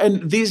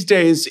 And these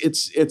days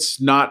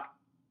it's not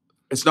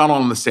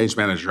on the stage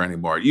manager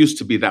anymore. It used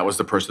to be that was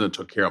the person that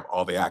took care of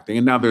all the acting.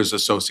 And now there's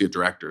associate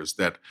directors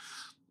that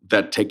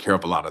take care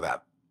of a lot of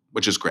that,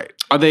 which is great.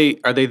 Are they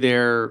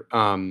there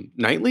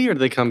nightly or do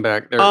they come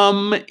back there?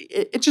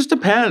 It just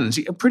depends.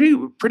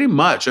 Pretty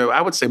much.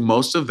 I would say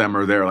most of them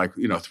are there like,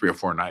 3 or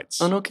 4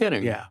 nights. Oh, no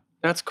kidding. Yeah.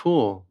 That's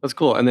cool.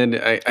 And then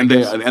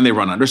they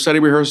run understudy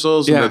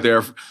rehearsals. Yeah. And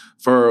they're there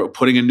for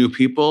putting in new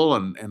people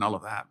and all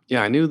of that.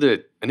 Yeah, I knew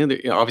that.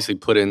 Obviously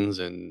put-ins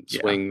and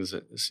swings,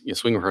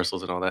 swing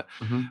rehearsals and all that.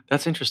 Mm-hmm.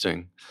 That's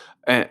interesting.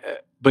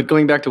 But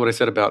going back to what I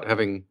said about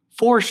having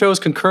 4 shows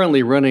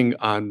concurrently running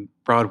on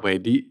Broadway,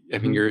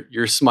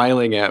 you're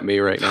smiling at me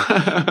right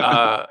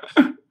now.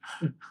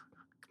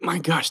 My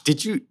gosh,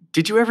 did you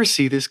ever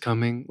see this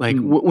coming? Like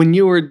when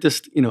you were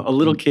just a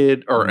little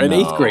kid or an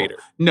 8th grader?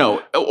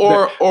 No,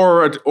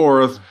 or a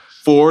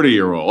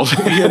 40-year-old.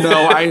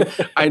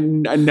 I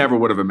never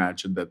would have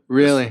imagined that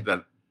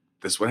that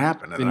this would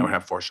happen, and I would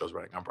have 4 shows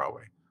running on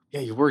Broadway. Yeah,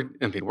 you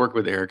work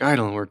with Eric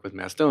Idle and work with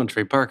Matt Stone,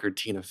 Trey Parker,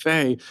 Tina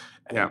Fey.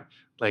 Yeah,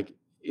 like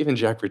even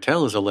Jack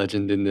Vertel is a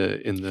legend in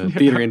the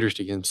theater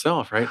industry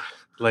himself, right?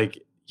 Like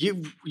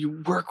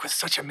you work with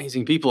such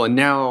amazing people, and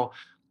now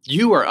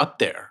you are up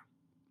there.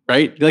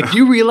 Right? Like, do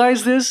you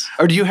realize this?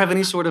 Or do you have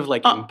any sort of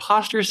like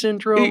imposter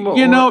syndrome?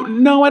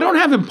 No, I don't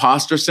have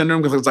imposter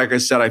syndrome because, like I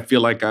said, I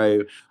feel like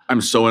I'm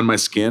so in my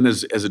skin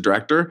as a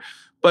director.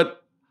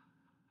 But,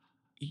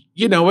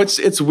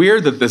 it's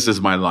weird that this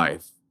is my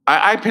life.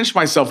 I pinch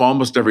myself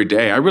almost every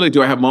day. I really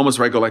do. I have moments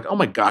where I go like, oh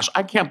my gosh,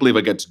 I can't believe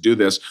I get to do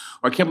this.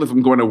 Or I can't believe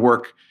I'm going to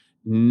work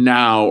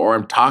now. Or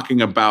I'm talking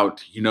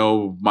about,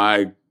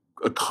 my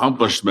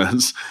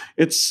accomplishments.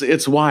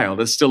 It's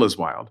wild. It still is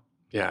wild.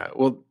 Yeah.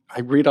 Well, I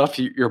read off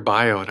your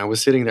bio and I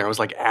was sitting there. I was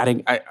like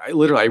adding, I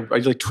literally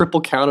like triple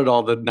counted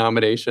all the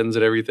nominations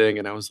and everything.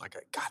 And I was like,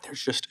 God,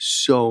 there's just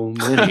so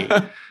many.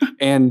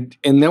 and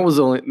that was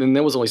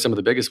only some of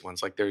the biggest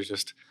ones. Like there's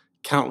just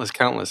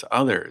countless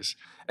others.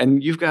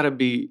 And you've got to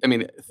be,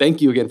 thank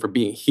you again for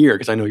being here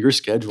because I know your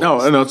schedule.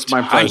 No, it's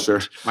my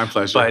pleasure. My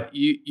pleasure. But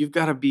you've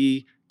got to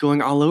be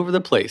going all over the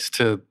place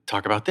to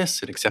talk about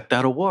this and accept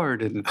that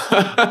award and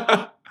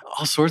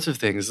all sorts of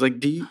things.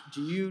 Like, do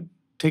you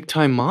take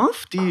time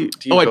off? I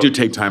do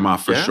take time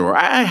off for sure.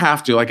 I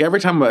have to. Like every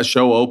time a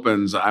show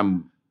opens,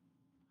 I'm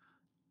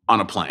on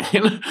a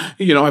plane.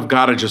 I've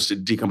got to just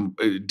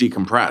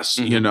decompress.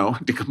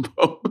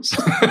 Decompose.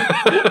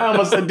 I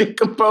almost said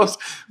decompose.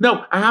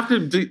 No, I have to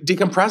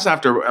decompress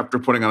after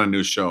putting on a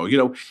new show.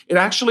 It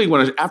actually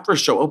after a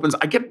show opens,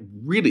 I get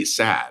really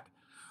sad.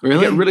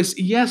 Really?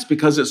 Yes,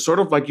 because it's sort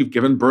of like you've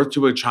given birth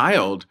to a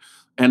child,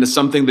 and it's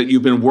something that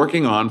you've been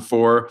working on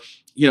for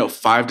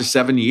 5 to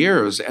 7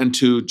 years, and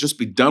to just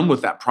be done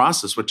with that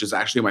process, which is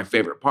actually my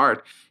favorite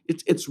part.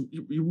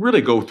 You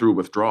really go through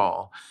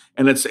withdrawal,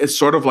 and it's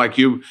sort of like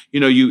you're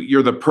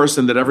the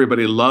person that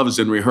everybody loves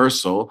in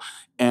rehearsal,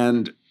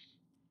 and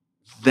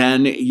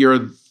then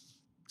you're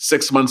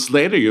 6 months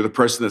later, you're the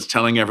person that's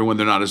telling everyone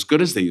they're not as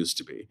good as they used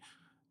to be.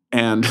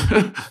 And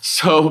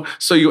so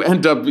you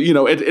end up,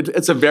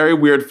 it's a very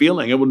weird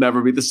feeling. It will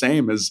never be the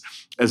same as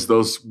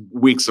those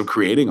weeks of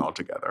creating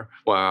altogether.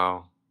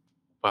 Wow.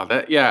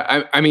 That,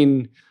 yeah.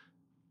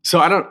 So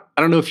I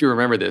don't know if you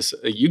remember this.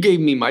 You gave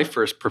me my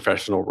first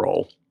professional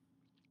role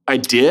I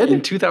did?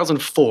 In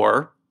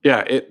 2004.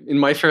 Yeah, in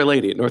My Fair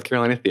Lady at North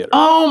Carolina Theater.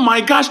 Oh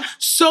my gosh.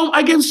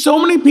 I gave so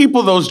many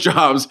people those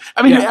jobs.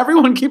 I mean,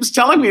 everyone keeps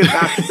telling me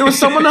that. There was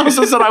someone else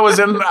that said I was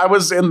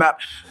in that.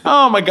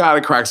 Oh my God,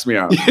 it cracks me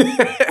up.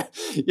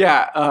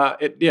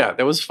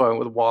 That was fun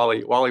with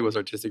Wally. Wally was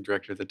artistic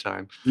director at the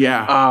time.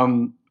 Yeah.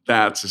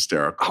 That's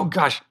hysterical. Oh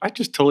gosh, I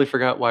just totally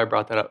forgot why I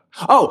brought that up.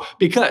 Oh,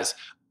 because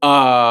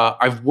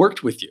I've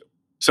worked with you.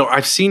 So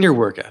I've seen your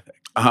work ethic.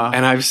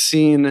 And I've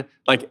seen,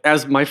 like,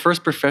 as my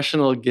first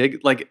professional gig,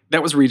 like,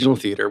 that was regional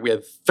theater. We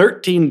had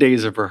 13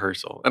 days of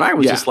rehearsal. And I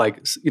was just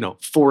like,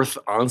 fourth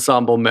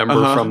ensemble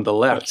member from the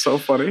left. That's so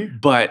funny.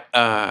 But,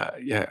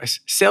 I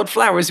sailed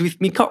flowers with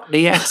me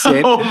cockney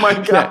accent. Oh, my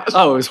gosh. Yeah.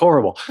 Oh, it was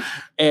horrible.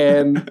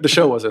 And the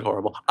show wasn't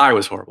horrible. I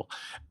was horrible.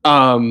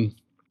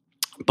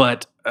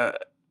 But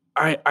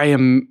I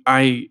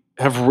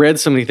have read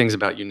so many things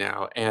about you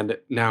now. And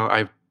now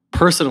I've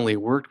personally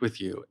worked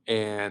with you,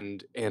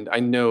 and I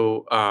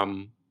know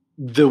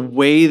the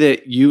way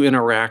that you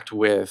interact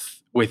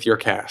with your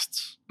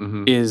casts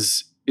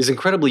is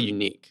incredibly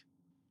unique.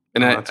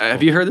 And cool.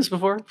 Have you heard this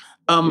before?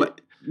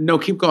 No,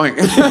 keep going.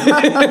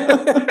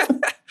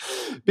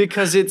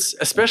 Because it's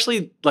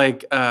especially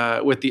like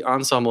with the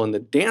ensemble and the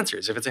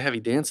dancers, if it's a heavy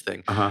dance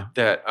thing,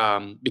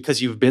 that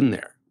because you've been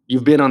there,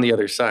 you've been on the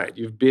other side,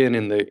 you've been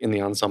in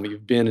the ensemble,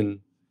 you've been in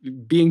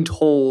being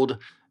told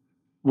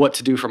what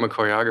to do from a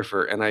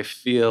choreographer, and I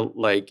feel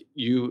like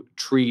you've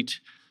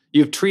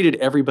treated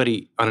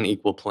everybody on an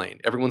equal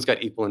plane. Everyone's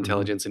got equal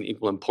intelligence and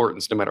equal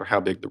importance, no matter how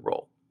big the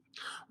role.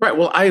 Right.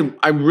 Well,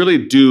 I really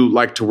do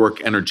like to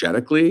work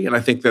energetically, and I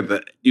think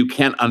that you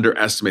can't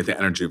underestimate the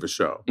energy of a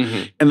show.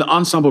 And the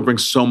ensemble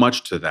brings so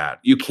much to that.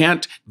 You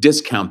can't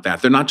discount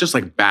that. They're not just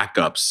like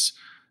backups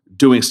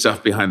doing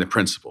stuff behind the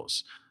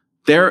principals.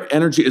 Their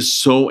energy is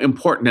so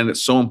important, and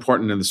it's so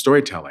important in the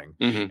storytelling.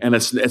 And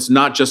it's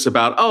not just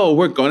about, oh,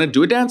 we're going to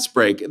do a dance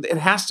break. It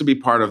has to be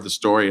part of the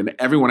story, and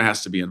everyone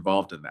has to be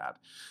involved in that.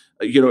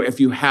 If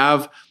you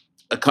have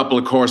a couple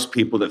of chorus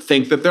people that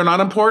think that they're not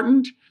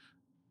important,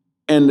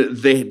 and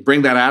they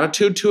bring that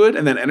attitude to it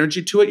and that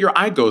energy to it, your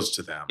eye goes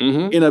to them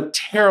in a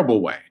terrible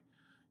way.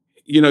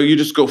 You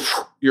just go,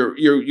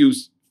 you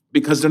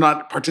because they're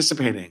not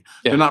participating.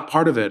 They're not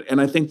part of it. And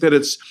I think that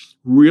it's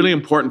really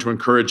important to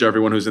encourage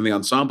everyone who's in the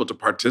ensemble to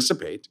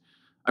participate.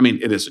 I mean,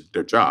 it is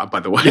their job, by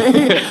the way.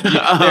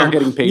 They're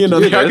getting paid to do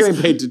they are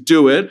getting paid to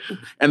do it.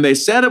 And they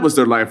said it was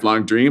their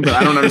lifelong dream, but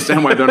I don't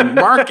understand why they're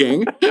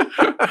marking.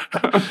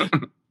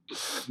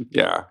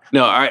 Yeah.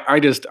 No,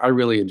 I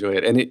really enjoy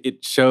it. And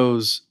it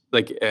shows,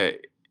 like,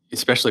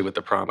 especially with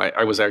the prom.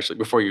 I was actually,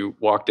 before you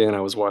walked in,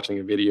 I was watching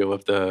a video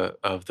of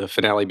the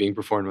finale being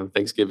performed on the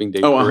Thanksgiving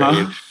Day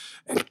parade.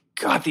 And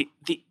God,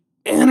 the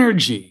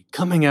energy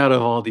coming out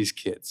of all these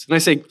kids. And I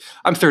say,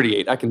 I'm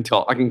 38. I can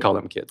call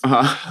them kids.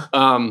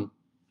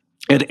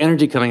 And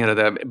energy coming out of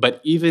them.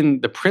 But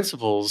even the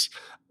principals,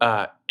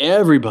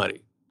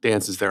 everybody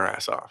dances their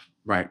ass off.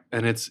 Right.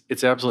 And it's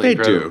absolutely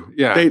incredible. Do.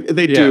 Yeah.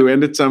 They do.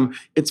 And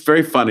it's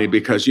very funny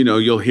because,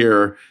 you'll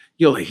hear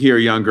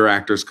younger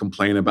actors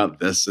complain about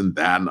this and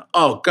that. And,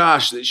 oh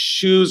gosh, the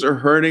shoes are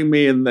hurting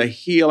me and the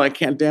heel, I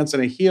can't dance in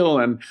a heel.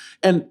 And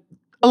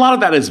a lot of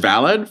that is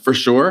valid for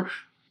sure.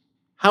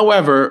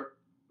 However,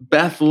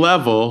 Beth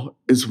Level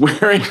is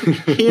wearing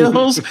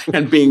heels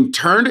and being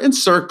turned in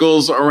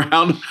circles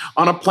around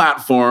on a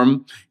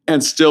platform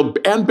and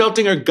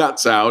belting her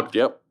guts out.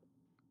 Yep.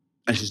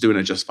 And she's doing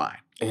it just fine.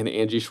 And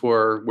Angie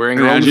Schwarr wearing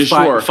her own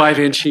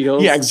 5-inch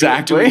heels. Yeah,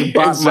 exactly.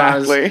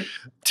 Exactly.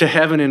 To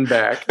heaven and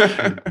back.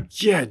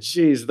 Yeah,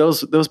 geez,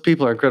 those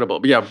people are incredible.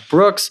 But yeah,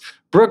 Brooks,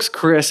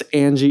 Chris,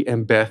 Angie,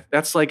 and Beth,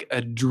 that's like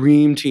a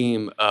dream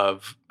team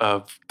of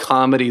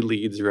comedy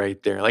leads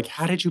right there. Like,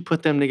 how did you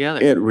put them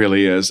together? It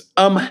really is.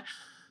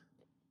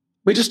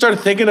 We just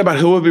started thinking about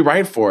who would be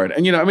right for it.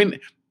 And,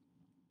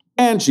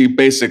 Angie,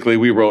 basically,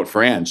 we wrote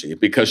for Angie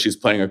because she's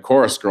playing a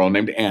chorus girl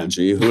named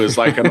Angie, who is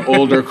like an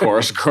older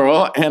chorus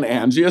girl, and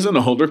Angie is an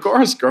older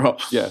chorus girl.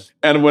 Yeah.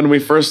 And when we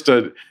first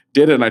did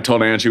it, and I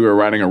told Angie we were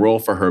writing a role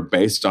for her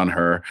based on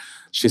her,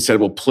 she said,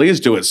 well, please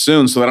do it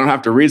soon so I don't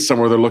have to read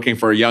somewhere they're looking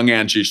for a young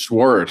Angie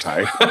Schwarr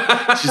type.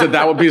 She said,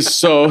 that would be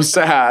so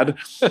sad.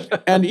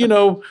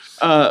 And,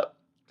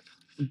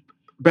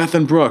 Beth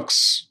and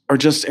Brooks are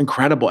just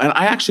incredible. And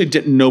I actually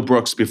didn't know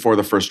Brooks before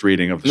the first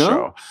reading of the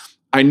show.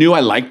 I knew I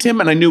liked him,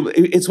 and I knew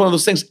it's one of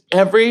those things.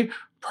 Every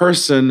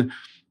person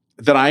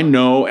that I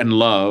know and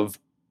love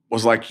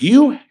was like,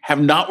 you have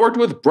not worked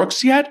with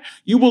Brooks yet?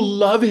 You will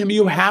love him.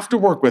 You have to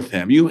work with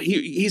him.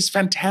 He's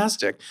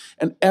fantastic.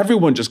 And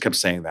everyone just kept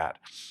saying that.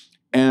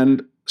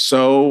 And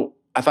so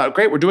I thought,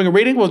 great, we're doing a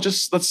reading. Well,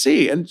 let's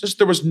see. And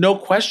there was no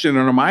question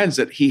in our minds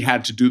that he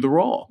had to do the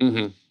role.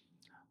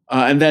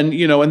 And then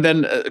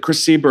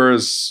Chris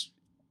Sieber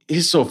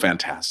he's so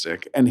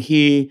fantastic. And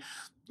he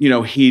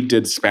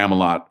did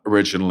Spam-A-Lot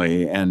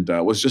originally and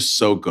was just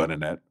so good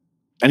in it.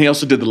 And he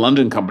also did the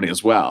London Company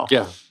as well.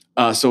 Yeah.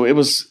 So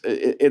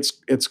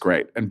it's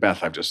great. And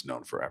Beth, I've just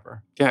known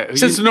forever. Yeah.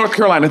 Since the North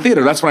Carolina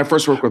Theater, that's when I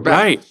first worked with Beth.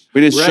 Right.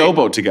 We did Right.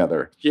 Showboat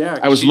together. Yeah.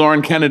 I was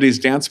Lauren Kennedy's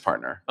dance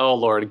partner. Oh,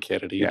 Lauren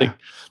Kennedy. Yeah.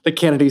 The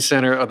Kennedy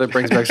Center. Oh, that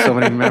brings back so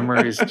many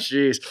memories.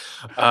 Jeez.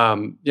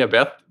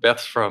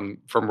 Beth's from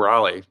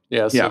Raleigh.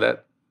 Yeah. So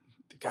that,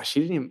 gosh,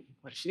 she didn't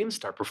even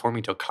start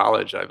performing till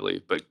college, I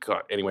believe. But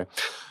God, anyway,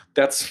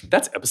 that's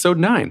episode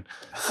 9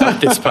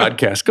 of this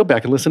podcast. Go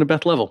back and listen to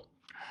Beth Level.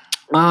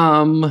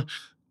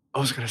 I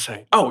was going to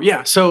say, oh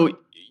yeah. So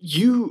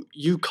you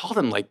call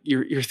them like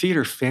your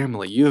theater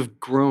family. You have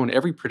grown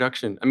every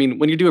production. I mean,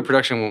 when you do a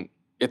production,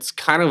 it's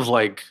kind of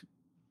like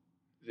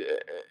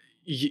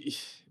you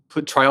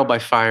put trial by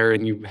fire,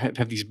 and you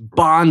have these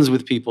bonds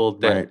with people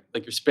that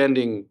like you're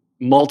spending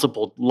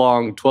multiple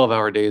long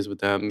 12-hour days with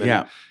them.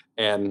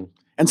 And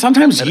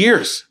sometimes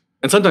years.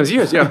 And sometimes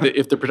years. Yeah.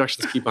 if the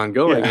productions keep on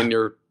going, and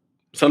you're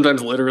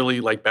sometimes literally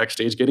like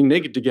backstage getting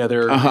naked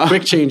together,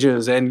 quick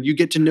changes, and you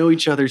get to know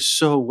each other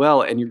so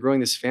well, and you're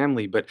growing this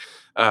family. But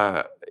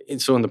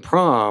and so in the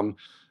prom,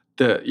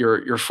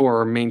 your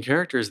 4 main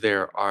characters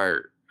there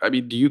are, I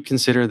mean, do you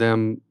consider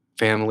them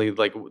family?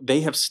 Like, they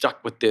have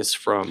stuck with this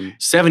from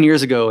 7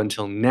 years ago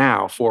until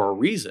now for a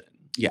reason.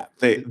 Yeah,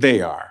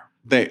 they are.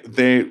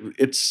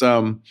 It's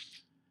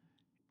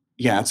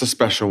it's a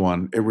special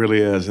one. It really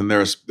is. And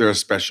they're a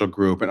special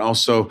group. And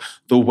also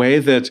the way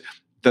that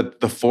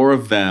the 4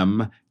 of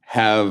them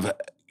have,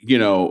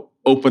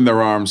 opened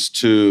their arms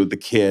to the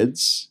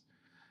kids,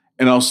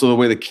 and also the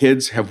way the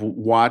kids have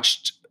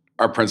watched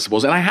our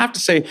principals. And I have to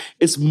say,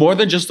 it's more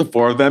than just the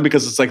 4 of them,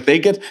 because it's like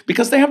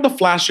because they have the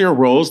flashier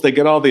roles, they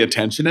get all the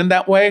attention in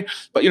that way.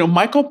 But,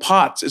 Michael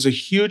Potts is a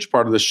huge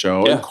part of the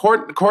show. Yeah.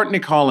 And Courtney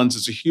Collins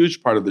is a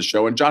huge part of the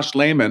show, and Josh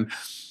Lehman.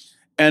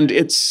 And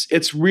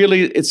it's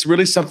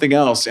really something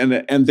else.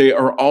 And they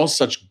are all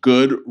such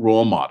good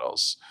role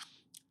models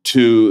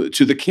to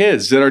the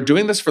kids that are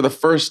doing this for the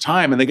first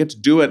time, and they get to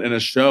do it in a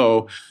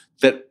show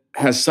that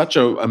has such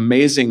an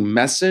amazing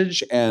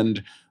message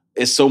and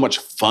is so much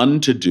fun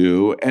to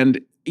do.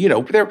 And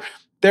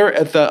they're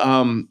at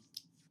the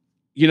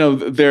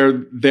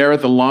they're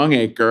at the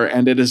Longacre,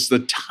 and it is the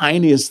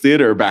tiniest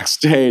theater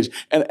backstage,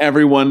 and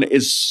everyone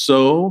is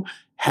so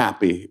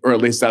happy, or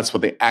at least that's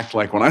what they act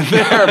like when I'm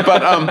there.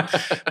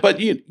 But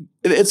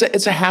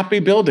it's a happy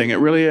building. It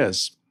really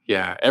is.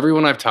 Yeah,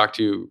 everyone I've talked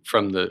to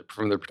from the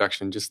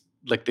production, just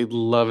like, they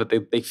love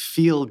it. They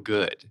feel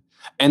good.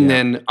 And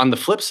then on the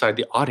flip side,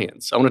 the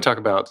audience. I want to talk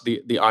about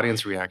the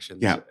audience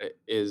reactions. Yeah.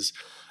 Is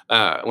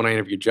when I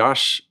interviewed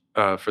Josh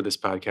for this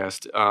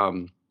podcast,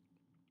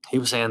 he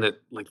was saying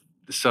that like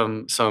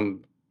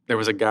there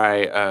was a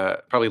guy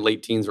probably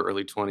late teens or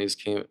early 20s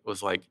he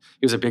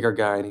was a bigger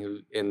guy,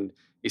 and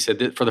he said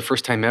that for the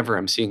first time ever,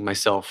 I'm seeing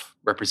myself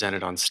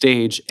represented on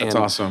stage. That's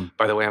awesome.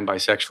 By the way, I'm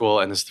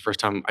bisexual, and this is the first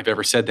time I've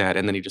ever said that.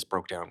 And then he just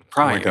broke down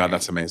crying. Oh my God,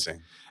 that's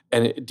amazing.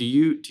 And do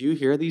you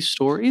hear these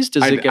stories?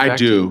 Does it get back I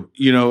do. to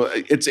you?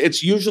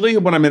 It's usually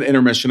when I'm in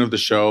intermission of the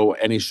show,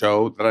 any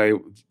show that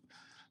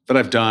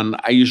I've done,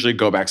 I usually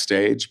go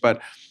backstage,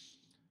 but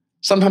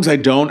sometimes I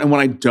don't. And when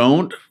I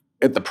don't,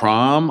 at the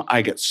prom,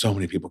 I get so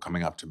many people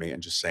coming up to me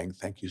and just saying,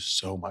 "Thank you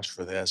so much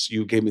for this.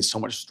 You gave me so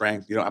much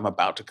strength. I'm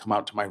about to come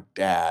out to my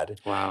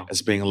dad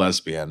as being a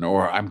lesbian,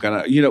 or I'm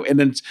gonna,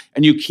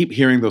 and you keep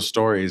hearing those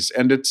stories,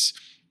 and it's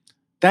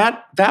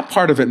that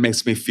part of it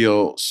makes me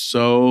feel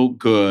so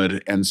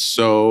good, and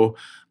so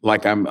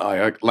like I'm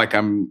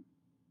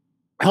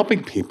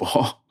helping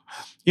people.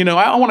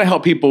 I want to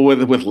help people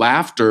with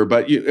laughter,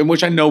 but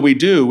which I know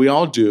we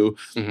all do,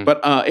 but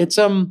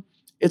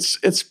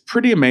it's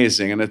pretty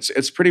amazing, and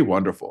it's pretty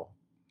wonderful.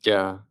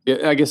 Yeah,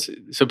 I guess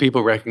so.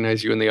 People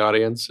recognize you in the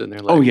audience, and they're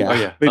like, "Oh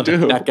yeah, they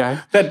do." That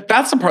guy.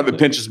 That's the part that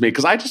pinches me,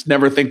 because I just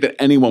never think that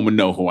anyone would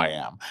know who I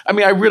am. I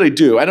mean, I really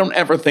do. I don't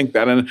ever think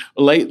that. And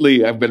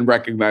lately, I've been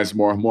recognized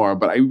more and more,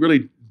 but I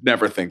really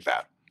never think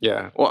that.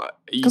 Yeah, well,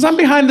 because I'm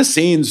behind the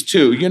scenes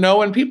too,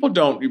 and people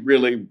don't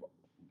really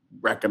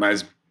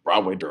recognize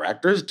Broadway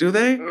directors, do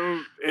they?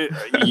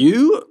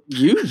 You,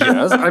 yes.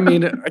 I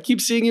mean, I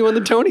keep seeing you on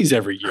the Tonys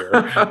every year.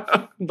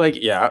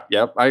 Like,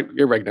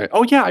 you're recognized.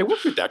 Oh yeah, I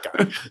worked with that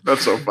guy.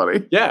 That's so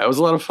funny. Yeah, it was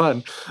a lot of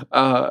fun.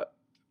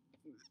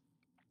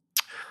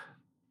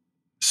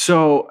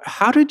 So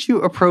how did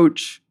you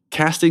approach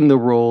casting the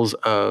roles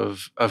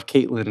of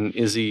Caitlin and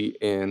Izzy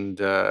and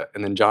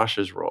then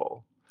Josh's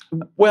role?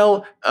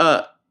 Well,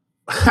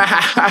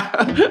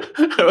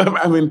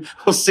 I mean,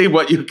 we'll see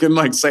what you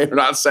can say or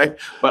not say.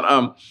 But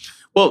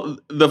well,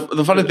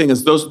 the funny thing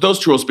is those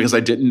two roles, because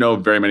I didn't know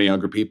very many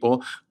younger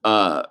people.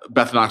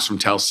 Beth Knox from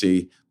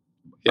Telsey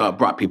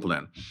brought people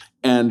in,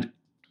 and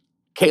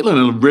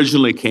Caitlin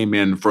originally came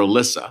in for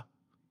Alyssa.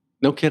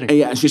 No kidding.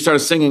 And and she started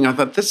singing. I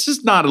thought, this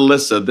is not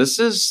Alyssa. This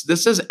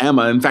is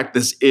Emma. In fact,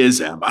 this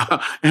is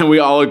Emma. And we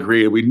all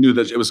agreed. We knew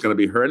that it was going to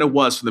be her, and it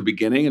was from the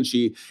beginning. And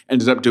she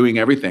ended up doing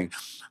everything.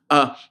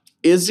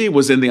 Izzy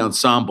was in the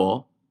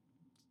ensemble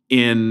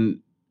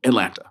in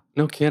Atlanta.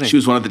 No kidding. She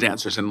was one of the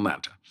dancers in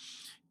Atlanta.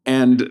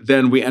 And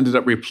then we ended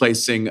up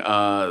replacing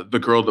the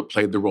girl that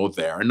played the role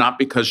there. And not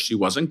because she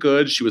wasn't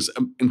good, she was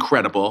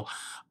incredible.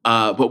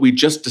 But we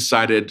just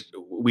decided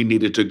we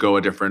needed to go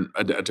a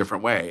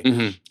different way.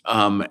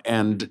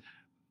 And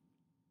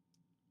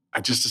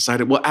I just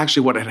decided, well,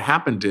 actually what had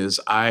happened is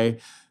I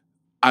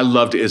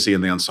loved Izzy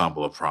in the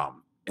ensemble of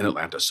Prom in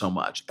Atlanta so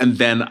much. And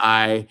then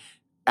I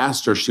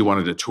asked her if she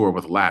wanted to tour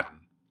with Aladdin,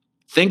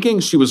 thinking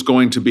she was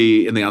going to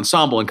be in the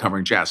ensemble and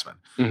covering Jasmine.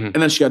 And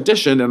then she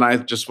auditioned, and I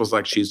just was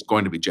like, she's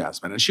going to be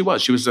Jasmine. And she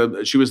was. She was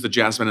the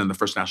Jasmine in the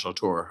first national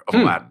tour of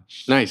Aladdin.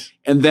 Nice.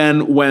 And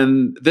then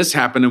when this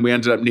happened and we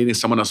ended up needing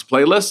someone else to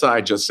play Alyssa,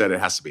 I just said it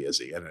has to be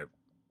Izzy. And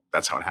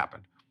that's how it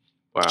happened.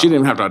 Wow. She didn't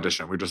even have to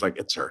audition. We were just like,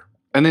 it's her.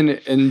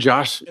 And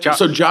Josh.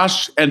 So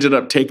Josh ended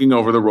up taking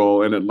over the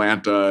role in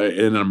Atlanta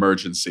in an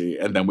emergency.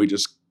 And then we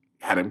just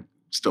had him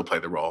still play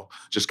the role,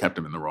 just kept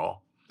him in the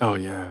role. Oh,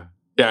 yeah.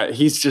 Yeah,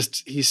 he's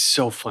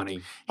so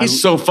funny.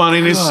 He's so funny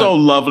and he's so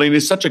lovely and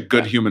he's such a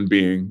good human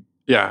being.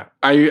 Yeah,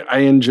 I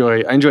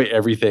enjoy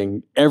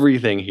everything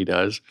he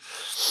does.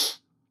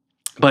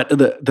 But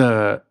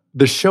the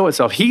show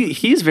itself,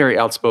 he's very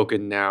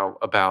outspoken now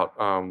about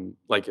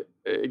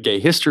gay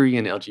history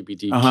and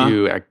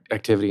LGBTQ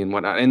activity and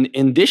whatnot. And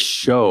in this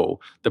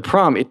show, The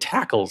Prom, it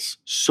tackles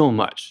so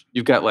much.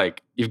 You've got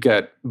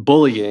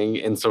bullying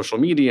in social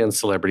media and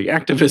celebrity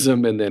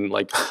activism, and then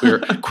like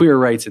queer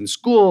rights in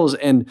schools.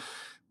 And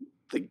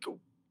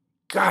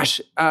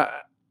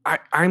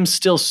I'm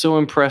still so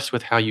impressed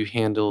with how you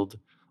handled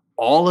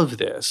all of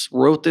this,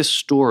 wrote this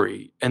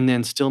story, and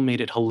then still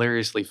made it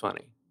hilariously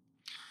funny.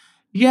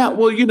 Yeah,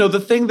 well, the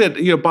thing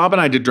that, Bob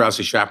and I did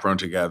Drowsy Chaperone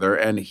together,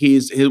 and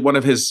one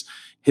of his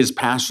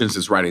passions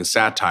is writing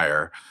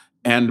satire,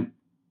 and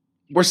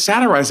we're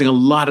satirizing a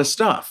lot of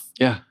stuff.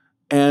 Yeah.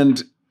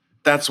 And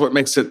that's what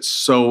makes it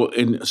so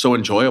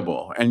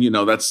enjoyable. And,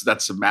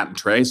 that's Matt and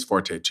Trey's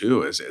forte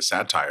too, is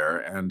satire.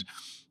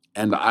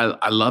 And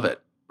I love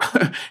it.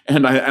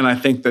 and I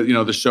think that,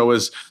 the show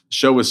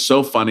is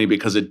so funny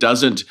because it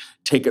doesn't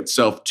take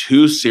itself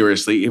too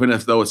seriously, even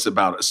though it's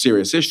about a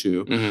serious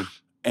issue.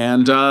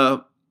 And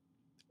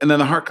then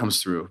the heart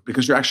comes through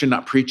because you're actually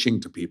not preaching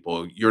to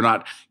people. You're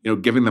not,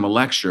 giving them a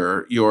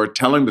lecture. You're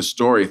telling the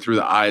story through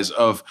the eyes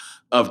of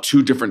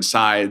two different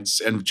sides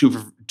and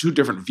two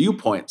different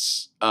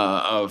viewpoints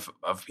of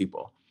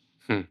people.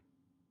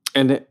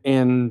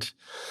 And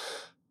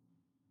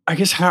I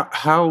guess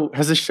how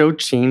has the show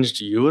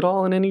changed you at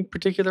all in any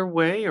particular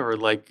way, or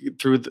like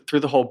through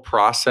the whole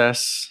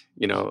process?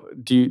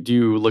 Do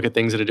you look at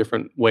things in a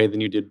different way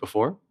than you did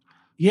before?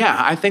 Yeah,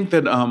 I think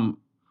that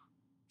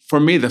for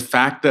me, the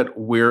fact that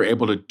we're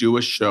able to do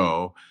a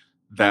show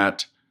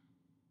that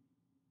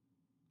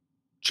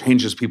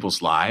changes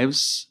people's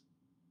lives,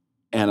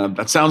 and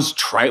that sounds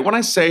trite when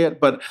I say it,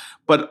 but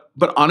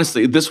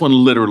honestly, this one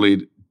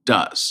literally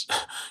does.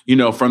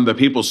 From the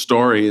people's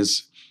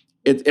stories,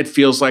 it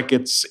feels like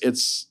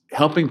it's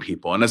helping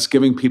people and it's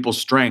giving people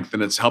strength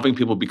and it's helping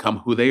people become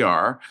who they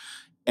are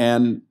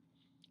and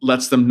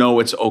lets them know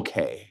it's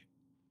okay.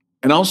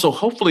 And also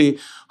hopefully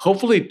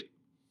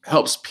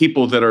helps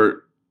people that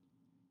are,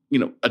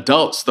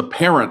 adults, the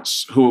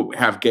parents who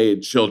have gay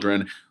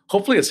children.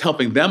 Hopefully it's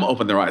helping them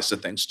open their eyes to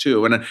things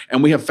too.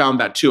 And we have found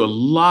that too. A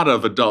lot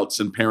of adults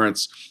and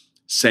parents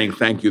saying,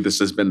 thank you, this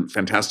has been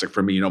fantastic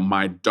for me.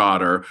 My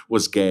daughter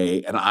was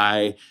gay and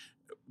I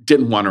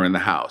didn't want her in the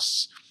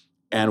house.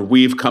 And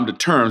we've come to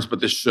terms,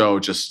 but this show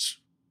just,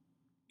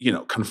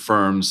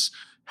 confirms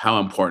how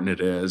important it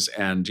is.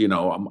 And,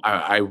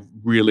 I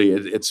really,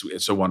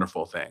 it's a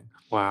wonderful thing.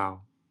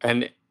 Wow.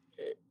 And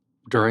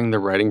during the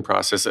writing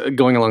process,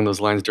 going along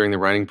those lines during the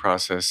writing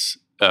process,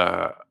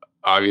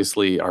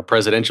 obviously our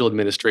presidential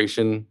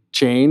administration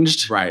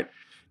changed. Right.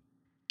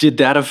 Did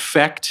that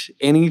affect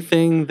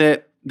anything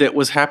that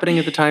was happening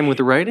at the time with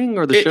the writing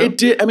or the show? It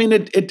did. I mean,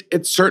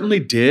 it certainly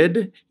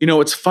did.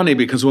 It's funny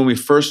because when we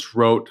first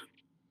wrote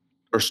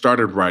or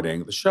started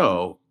writing the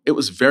show, it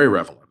was very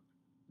relevant.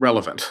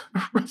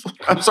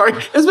 I'm sorry.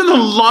 It's been the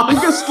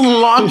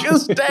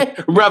longest day.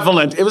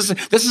 Relevant.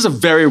 This is a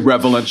very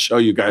relevant show,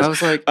 you guys. I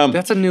was like,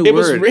 that's a new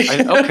word.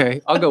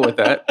 Okay, I'll go with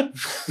that.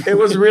 It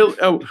was real.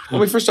 When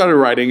we first started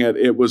writing it,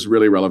 it was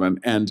really relevant.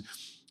 And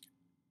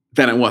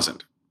then it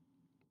wasn't.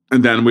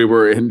 And then we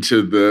were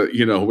into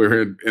we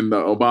were in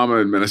the Obama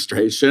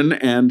administration.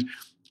 And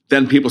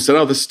then people said,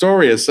 oh, the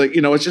story is like,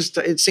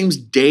 it seems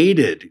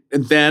dated.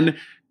 And then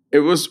it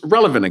was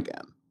relevant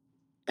again.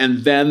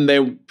 And then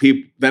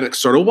it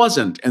sort of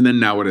wasn't. And then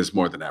now it is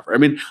more than ever. I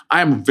mean,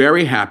 I'm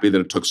very happy that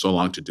it took so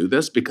long to do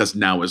this because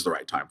now is the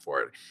right time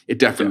for it. It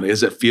definitely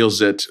is. It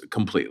feels it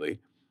completely.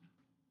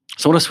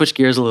 So I want to switch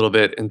gears a little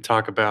bit and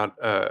talk about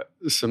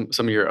some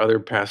of your other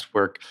past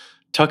work.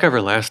 Tuck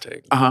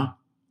Everlasting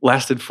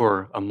lasted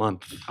for a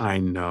month. I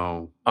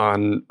know.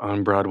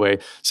 On Broadway.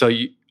 So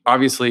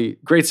obviously,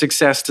 great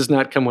success does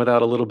not come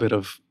without a little bit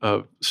of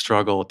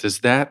struggle. Does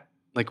that,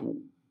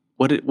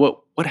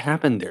 what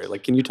happened there?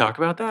 Like, can you talk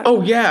about that?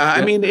 Oh, yeah.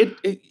 I mean,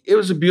 it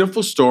was a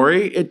beautiful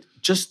story. It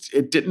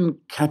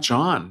didn't catch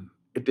on.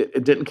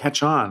 it didn't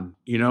catch on,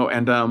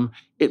 and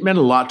it meant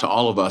a lot to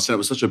all of us. And it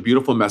was such a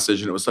beautiful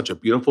message, and it was such a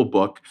beautiful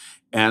book.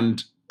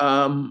 And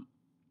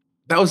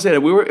that was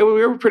it. We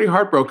were pretty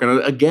heartbroken.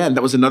 And again,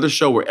 that was another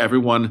show where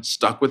everyone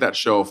stuck with that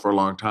show for a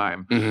long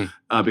time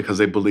because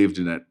they believed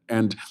in it.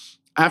 And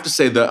I have to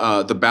say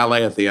the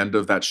ballet at the end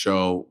of that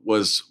show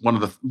was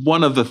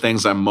one of the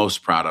things I'm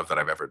most proud of that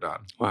I've ever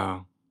done.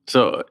 Wow.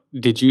 So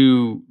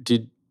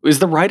is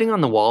the writing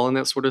on the wall in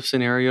that sort of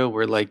scenario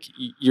where like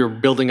you're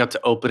building up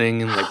to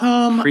opening and like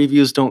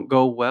previews don't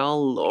go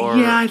well? Or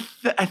yeah,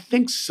 I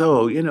think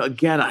so.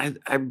 Again,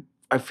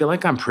 I feel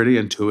like I'm pretty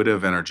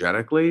intuitive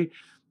energetically,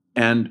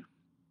 and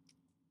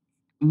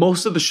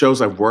most of the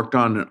shows I've worked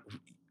on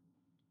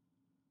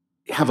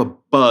have a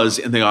buzz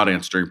in the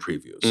audience during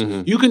previews.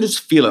 Mm-hmm. You can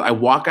just feel it. I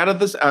walk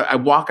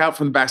out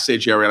from the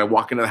backstage area and I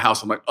walk into the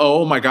house. I'm like,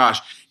 oh my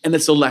gosh. And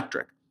it's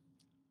electric.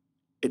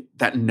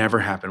 That never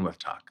happened with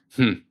Tuck.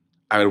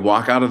 I would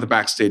walk out of the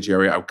backstage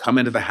area. I would come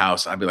into the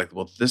house. And I'd be like,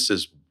 well, this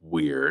is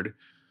weird.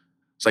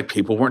 It's like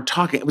people weren't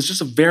talking. It was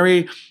just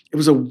it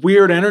was a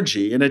weird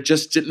energy. And it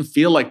just didn't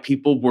feel like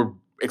people were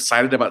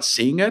excited about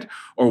seeing it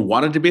or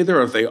wanted to be there,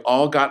 or if they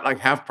all got like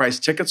half price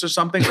tickets or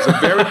something. It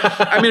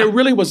was it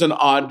really was an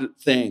odd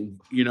thing,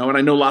 and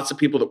I know lots of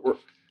people that were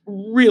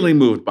really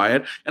moved by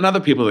it and other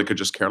people that could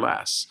just care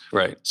less.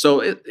 Right. So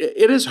it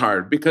is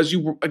hard because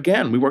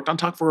we worked on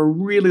Talk for a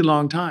really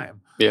long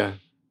time. Yeah.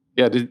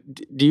 Yeah.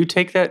 Do you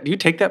take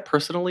that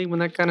personally when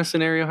that kind of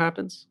scenario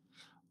happens?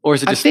 Or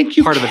is it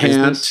just part of the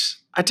business?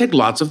 I take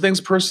lots of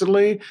things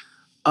personally.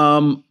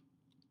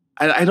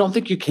 I don't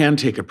think you can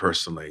take it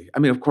personally. I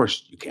mean, of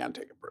course you can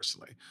take it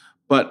personally,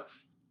 but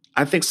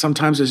I think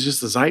sometimes it's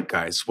just the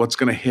zeitgeist, what's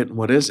going to hit and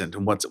what isn't,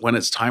 and when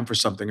it's time for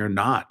something or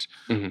not,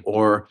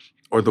 or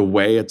the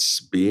way it's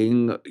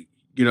being,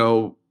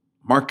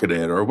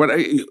 marketed or what.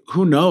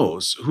 Who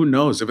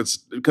knows if it's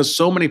because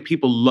so many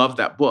people love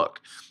that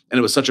book and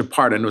it was such a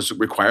part and it was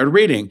required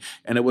reading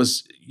and it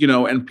was,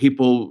 and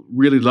people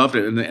really loved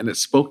it and it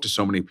spoke to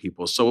so many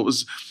people. So it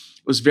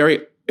was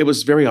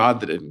very odd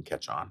that it didn't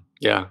catch on.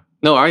 Yeah.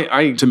 No,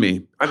 to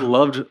me, I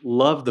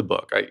loved the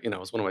book. It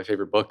was one of my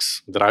favorurt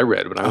books that I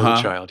read when I was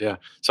a child. Yeah.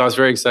 So I was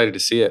very excited to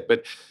see it.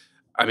 But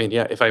I mean,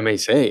 yeah, if I may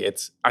say,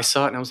 I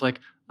saw it and I was like,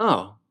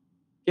 oh,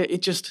 yeah,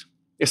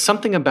 it's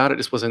something about it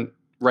just wasn't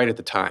right at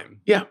the time.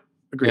 Yeah.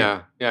 Agreed.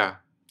 Yeah. Yeah.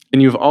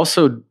 And you've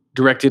also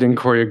directed and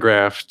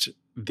choreographed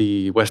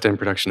the West End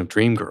production of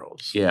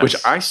Dreamgirls, which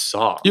I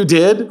saw. You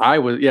did?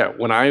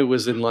 When I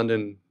was in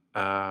London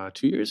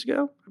 2 years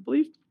ago, I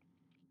believe.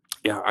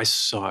 Yeah, I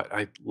saw it.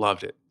 I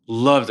loved it.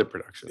 Love the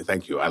production.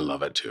 Thank you. I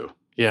love it too.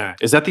 Yeah.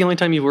 Is that the only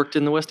time you've worked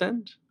in the West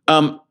End?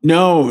 No.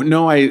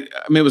 I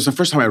mean, it was the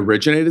first time I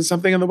originated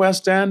something in the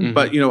West End,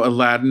 but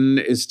Aladdin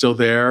is still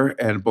there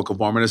and Book of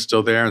Mormon is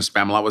still there and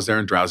Spamalot was there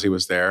and Drowsy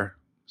was there.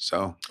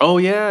 So. Oh,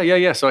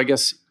 yeah. So I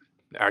guess,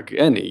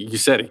 again, you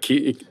said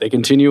they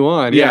continue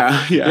on.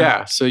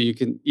 Yeah. So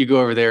you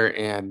go over there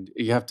and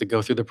you have to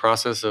go through the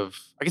process of,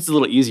 I guess it's a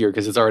little easier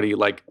because it's already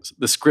like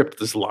the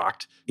script is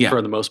locked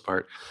for the most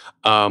part.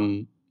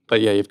 But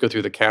yeah, you have to go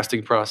through the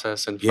casting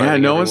process and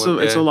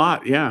it's a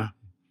lot. Yeah.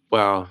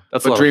 Wow,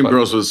 that's a lot. But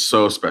Dreamgirls was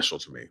so special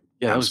to me.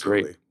 Yeah, that was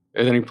great.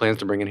 Are there any plans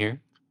to bring it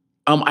here?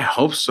 I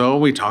hope so.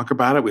 We talk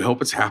about it. We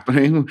hope it's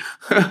happening.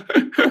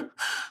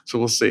 So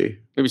we'll see.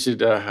 Maybe we should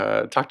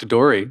talk to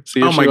Dory. See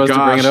if she wants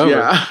to bring it over.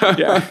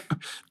 Yeah.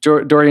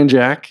 Dory and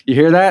Jack, you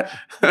hear that?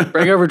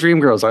 Bring over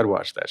Dreamgirls. I'd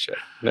watch that shit.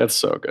 That's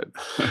so good.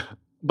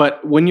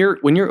 But when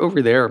you're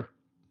over there,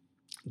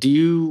 do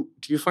you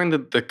find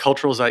that the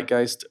cultural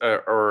zeitgeist,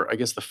 or I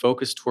guess the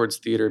focus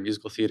towards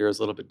musical theater, is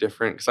a little bit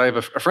different? Because I have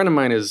a friend of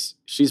mine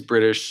she's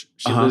British,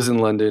 she lives in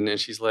London, and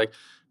she's like,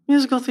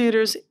 musical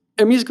theater,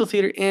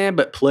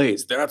 but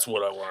plays, that's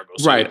what I want to go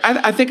see. Right.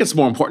 I think it's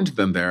more important to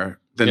them there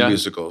than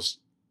musicals.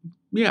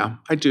 Yeah,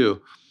 I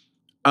do.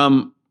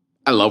 I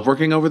love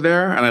working over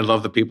there, and I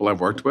love the people I've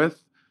worked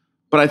with.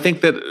 But I think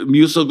that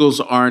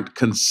musicals aren't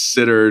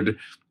considered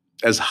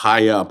as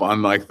high up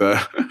on like the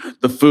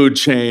food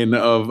chain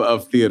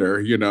of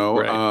theater,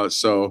 Right.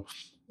 So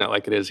not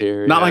like it is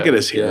here. Not like it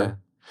is here.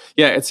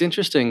 Yeah, it's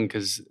interesting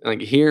because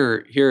like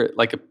here,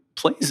 like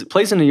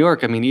plays in New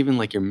York. I mean, even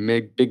like your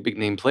big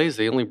name plays,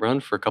 they only run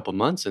for a couple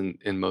months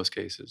in most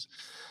cases.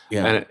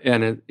 Yeah,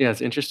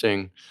 it's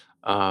interesting.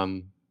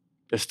 I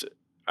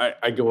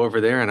go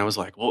over there and I was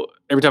like, well,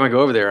 every time I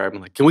go over there,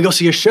 I'm like, can we go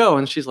see a show?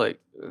 And she's like,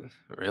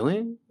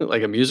 really?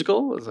 Like a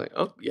musical? I was like,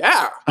 oh,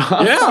 yeah.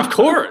 Yeah, of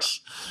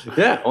course.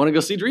 Yeah, I want to go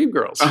see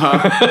Dreamgirls.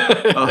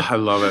 Oh, I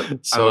love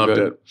it. So I loved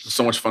good. it.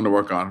 So much fun to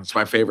work on. It's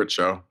my favorite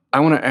show. I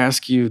want to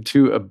ask you,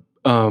 too,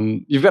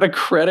 you've got a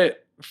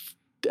credit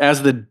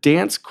as the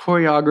dance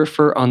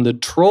choreographer on the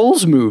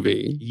Trolls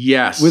movie.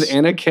 Yes. With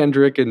Anna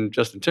Kendrick and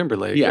Justin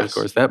Timberlake. Yes. Of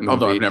course, that movie.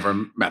 Although I've never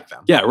met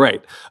them. Yeah,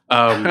 right.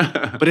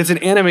 But it's an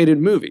animated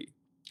movie.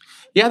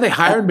 Yeah, they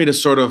hired me to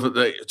sort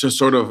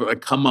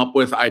of come up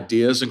with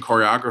ideas and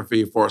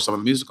choreography for some of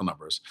the musical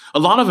numbers. A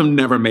lot of them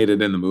never made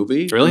it in the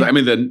movie. Really? I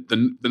mean,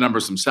 the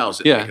numbers themselves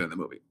didn't make it in the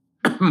movie.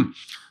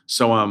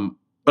 So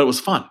but it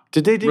was fun.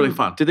 Did they do really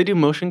fun? Did they do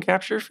motion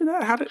capture for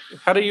that?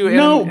 How do you?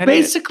 No,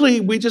 basically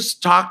we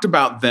just talked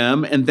about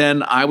them, and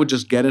then I would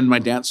just get in my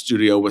dance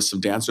studio with some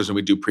dancers, and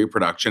we do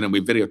pre-production, and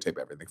we videotape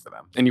everything for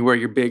them. And you wear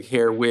your big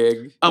hair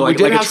wig. We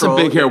did have some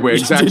big hair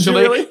wigs, Did you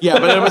actually. really? Yeah,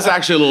 but it was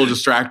actually a little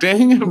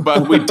distracting.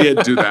 But we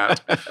did do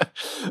that.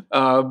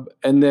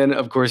 And then,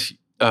 of course,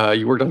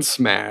 you worked on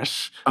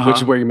Smash, which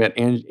is where you met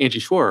Angie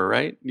Schwartz,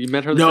 right? You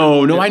met her.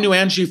 No, yeah. I knew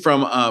Angie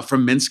from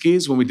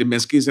Minsky's when we did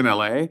Minsky's in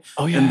LA.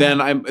 Oh yeah. And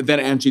then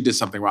Angie did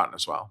Something Rotten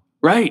as well.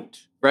 Right.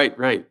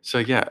 So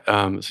yeah,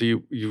 so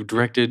you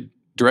directed,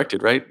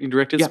 right? You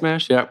directed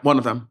Smash, yeah. One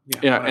of them.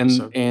 Yeah,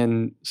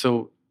 and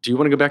so do you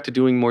want to go back to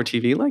doing more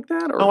TV like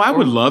that? Or, I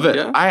would love it.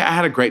 Yeah? I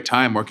had a great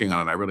time working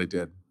on it. I really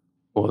did.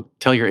 Well,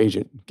 tell your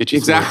agent, get you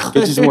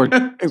Exactly. some more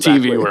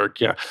Exactly. TV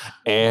work, yeah.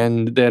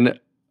 And then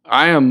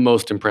I am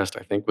most impressed,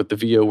 I think, with the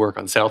VO work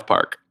on South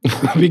Park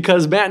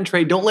because Matt and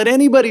Trey don't let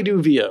anybody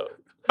do VO.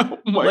 Oh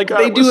my like God,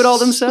 they do it all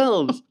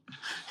themselves.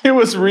 It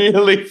was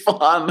really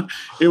fun.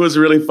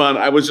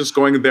 I was just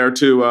going there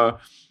to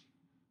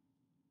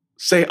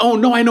say, oh,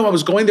 no, I know. I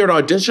was going there to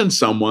audition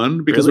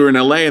someone because we were in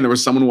LA and there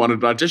was someone who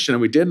wanted to audition,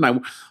 and we did.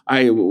 And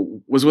I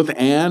was with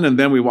Ann, and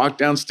then we walked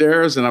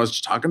downstairs, and I was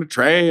just talking to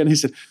Trey, and he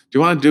said, do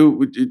you want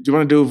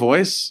to do a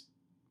voice?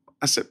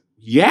 I said,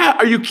 yeah.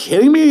 Are you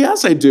kidding me?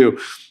 Yes, I do.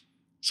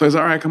 So I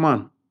said, all right, come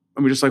on.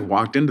 And we just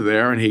walked into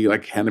there, and he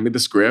handed me the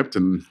script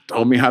and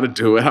told me how to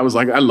do it. I was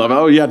like, I love it.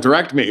 Oh yeah,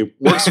 direct me.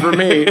 Works for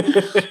me.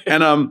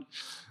 And it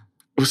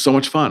was so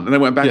much fun. And I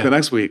went back the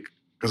next week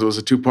because it was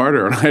a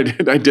 2-parter,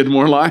 and I did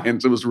more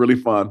lines. It was really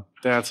fun.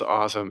 That's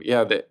awesome.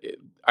 Yeah,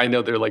 I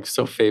know they're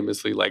so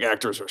famously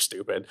actors are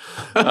stupid,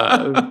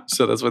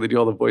 so that's why they do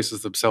all the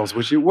voices themselves,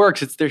 which it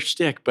works. It's their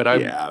shtick. But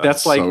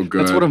that's so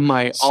good. That's one of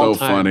my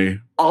funny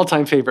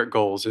all-time favorite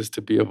goals is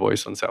to be a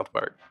voice on South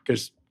Park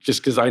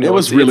because I know it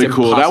was really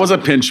cool. Impossible. That was a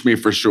pinch me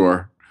for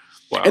sure.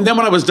 Wow. And then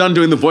when I was done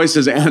doing the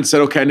voices, Ann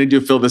said, okay, I need you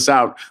to fill this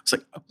out. I was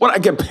like, what, I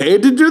get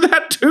paid to do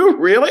that too?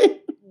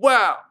 Really?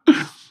 Wow.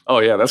 Oh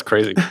yeah, that's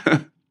crazy.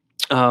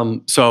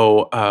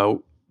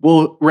 So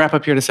we'll wrap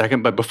up here in a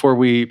second, but before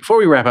we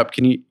wrap up,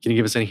 can you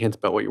give us any hints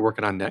about what you're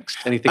working on next?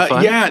 Anything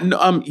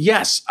fun?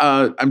 Yes.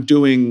 I'm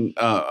doing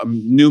a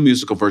new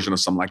musical version of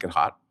Some Like It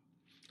Hot.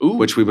 Ooh.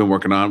 Which we've been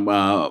working on.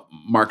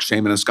 Mark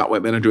Shaman and Scott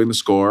Whitman are doing the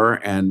score,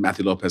 and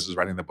Matthew Lopez is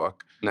writing the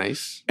book.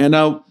 Nice. And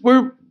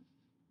we're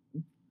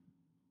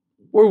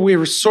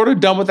sort of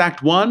done with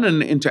Act 1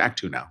 and into Act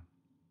 2 now.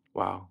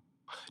 Wow.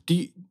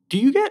 Do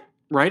you get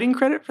writing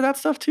credit for that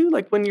stuff too?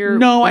 When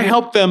you're I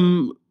help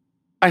them.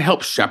 I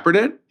help shepherd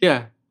it.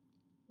 Yeah,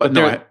 but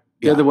they're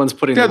the ones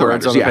putting the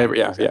words on the paper.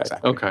 Yeah,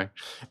 exactly. Okay.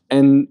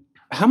 And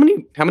how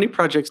many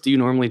projects do you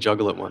normally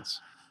juggle at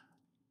once?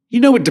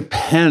 It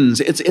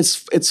depends.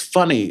 It's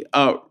funny.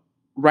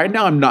 Right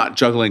now, I'm not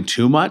juggling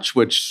too much,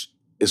 which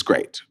is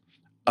great.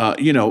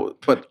 But you do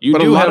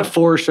do have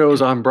 4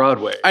 shows on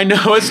Broadway. I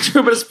know it's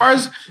true, but as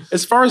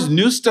far as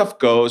new stuff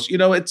goes,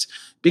 it's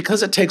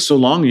because it takes so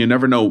long. You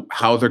never know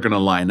how they're going to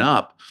line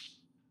up.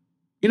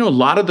 A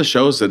lot of the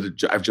shows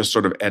that I've just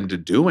sort of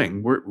ended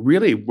doing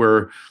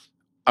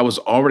I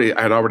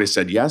had already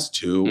said yes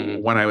to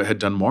when I had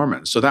done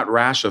Mormon. So that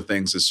rash of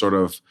things is sort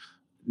of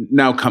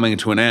now coming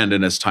to an end,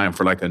 and it's time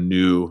for a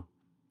new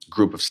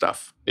group of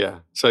stuff. Yeah.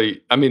 So,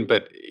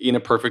 but in a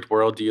perfect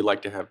world, do you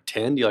like to have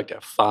 10? Do you like to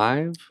have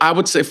 5? I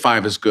would say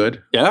 5 is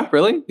good. Yeah,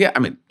 really? Yeah.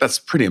 That's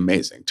pretty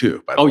amazing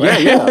too, by the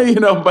way. Yeah.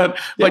 But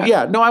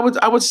no, I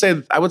would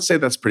say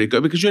that's pretty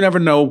good because you never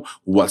know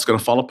what's going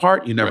to fall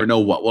apart. You never know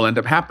what will end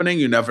up happening.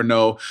 You never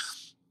know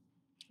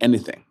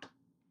anything.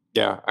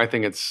 Yeah, I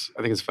think it's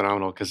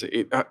phenomenal because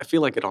I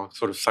feel like it all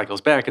sort of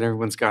cycles back, and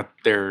everyone's got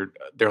their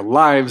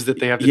lives that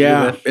they have to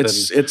deal with.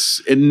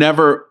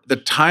 The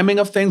timing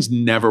of things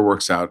never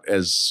works out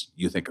as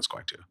you think it's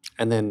going to.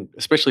 And then,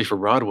 especially for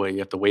Broadway, you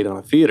have to wait on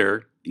a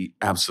theater.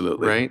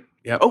 Absolutely, right?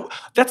 Yeah. Oh,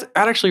 that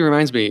actually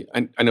reminds me.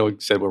 I know we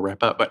said we'll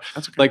wrap up, but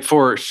that's okay.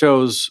 For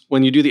shows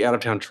when you do the out of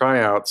town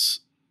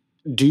tryouts,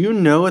 do you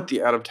know at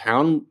the out of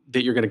town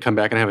that you're going to come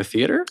back and have a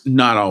theater?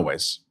 Not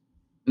always.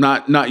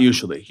 Not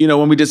usually.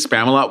 When we did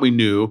Spamalot, we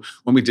knew.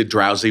 When we did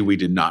Drowsy, we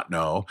did not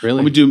know.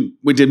 Really? When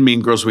we did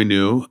Mean Girls, we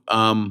knew.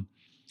 I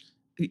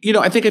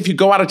think if you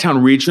go out of town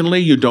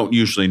regionally, you don't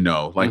usually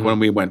know. When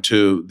we went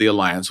to the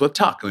Alliance with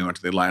Tuck and we went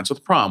to the Alliance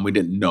with Prom, we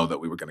didn't know that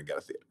we were going to get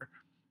a theater,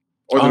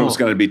 or that it was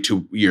going to be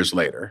 2 years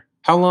later.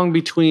 How long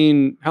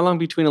between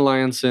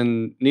Alliance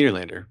and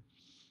Nederlander?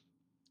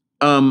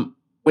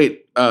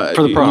 Wait.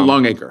 For the Prom,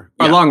 Longacre.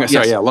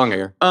 Yeah.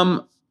 Longacre.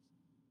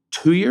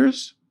 2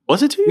 years.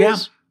 Was it 2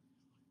 years?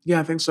 Yeah,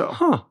 I think so.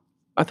 Huh.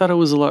 I thought it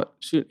was a lot.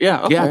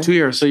 Yeah. Okay. Yeah, 2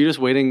 years. So you're just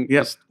waiting.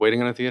 Just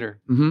waiting on a theater.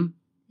 Mm-hmm.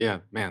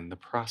 Yeah, man, the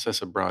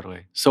process of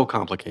Broadway, so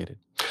complicated.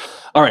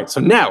 All right, so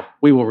now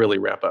we will really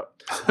wrap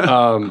up.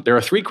 There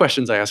are 3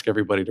 questions I ask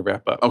everybody to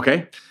wrap up.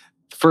 Okay.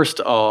 First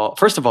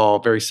of all,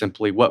 very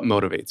simply, what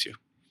motivates you?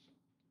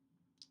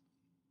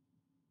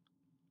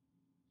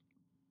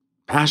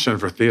 Passion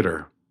for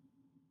theater.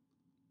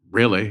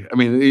 Really?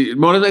 It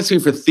motivates me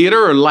for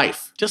theater or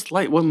life? Just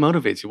what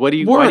motivates you? What do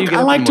you work? Why do you get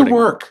I up like in to the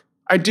morning? work.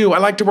 I do. I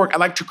like to work. I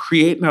like to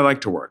create and I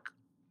like to work.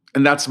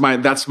 And that's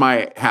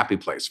my happy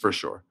place for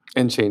sure.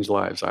 And change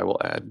lives, I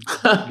will add.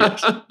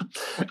 Yes.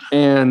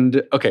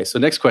 And okay, so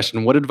next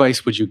question. What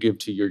advice would you give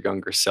to your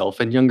younger self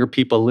and younger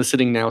people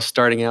listening now,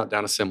 starting out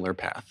down a similar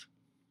path?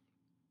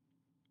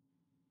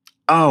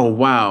 Oh,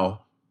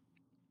 wow.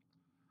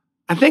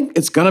 I think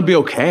it's going to be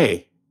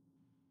okay.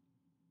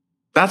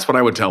 That's what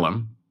I would tell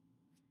him.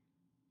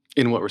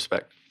 In what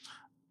respect?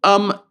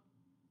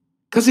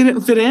 Because he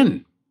didn't fit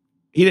in.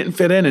 He didn't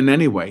fit in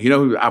any way. You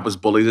know, I was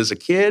bullied as a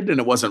kid, and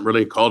it wasn't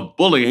really called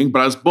bullying,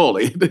 but I was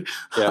bullied.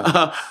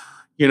 Yeah.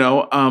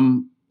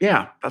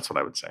 Yeah, that's what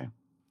I would say.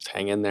 Just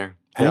hang in there.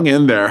 Hang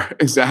in there.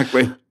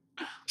 Exactly.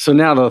 So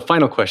now the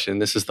final question.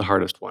 This is the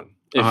hardest one.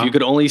 If you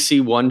could only see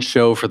one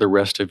show for the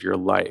rest of your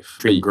life.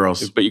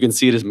 Dreamgirls. But you can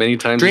see it as many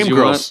times as you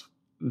Dreamgirls. want.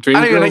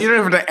 Dreamgirls? You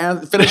don't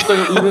have to finish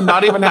you do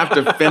not even have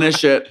to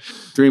finish it.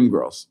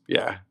 Dreamgirls.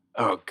 Yeah.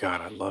 Oh,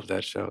 God, I love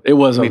that show. It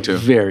was Me a too.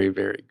 very,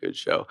 very good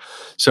show.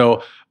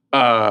 So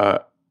I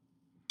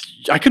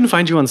couldn't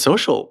find you on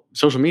social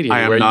media. I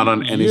am not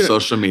on any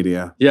social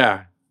media.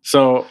 Yeah.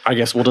 So I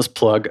guess we'll just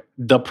plug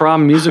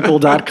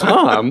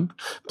theprommusical.com,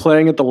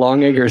 playing at the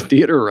Longacre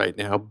Theater right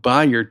now.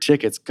 Buy your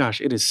tickets.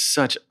 Gosh, it is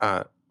such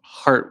a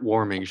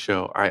heartwarming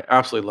show. I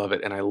absolutely love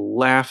it. And I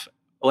laugh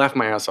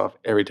my ass off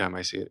every time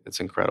I see it. It's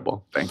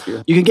incredible. Thank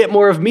you. You can get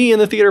more of me in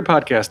the Theater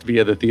Podcast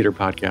via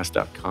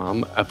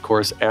thetheaterpodcast.com. Of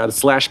course, add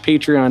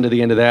 /Patreon to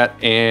the end of that,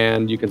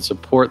 and you can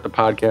support the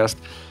podcast.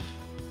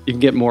 You can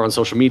get more on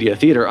social media,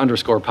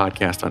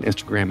 theater_podcast on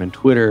Instagram and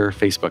Twitter,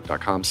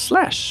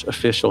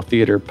 facebook.com/official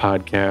theater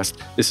podcast.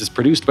 This is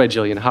produced by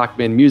Jillian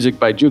Hockman, music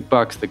by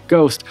Jukebox The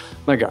Ghost.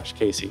 My gosh,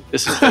 Casey,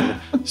 this has been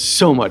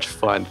so much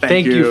fun.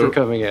 Thank you for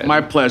coming in.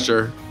 My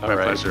pleasure. All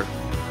right. Pleasure.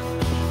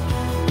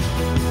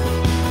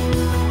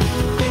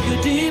 Take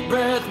a deep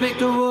breath, make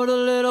the world a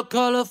little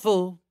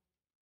colorful.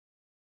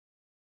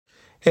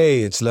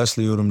 Hey, it's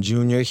Leslie Odom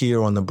Jr.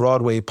 here on the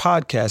Broadway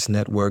Podcast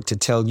Network to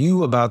tell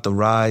you about the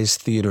Rise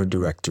Theater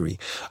Directory,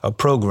 a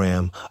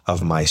program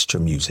of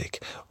Maestro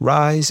Music.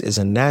 Rise is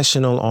a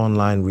national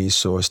online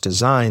resource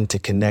designed to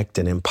connect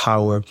and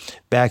empower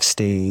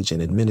backstage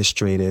and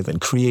administrative and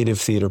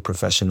creative theater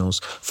professionals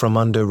from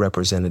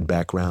underrepresented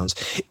backgrounds.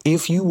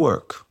 If you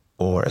work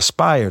or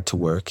aspire to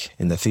work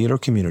in the theater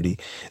community,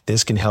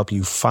 this can help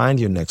you find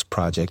your next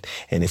project.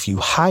 And if you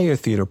hire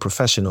theater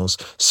professionals,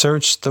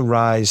 search the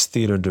Rise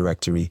Theater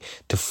Directory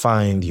to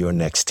find your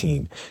next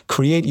team.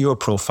 Create your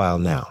profile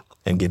now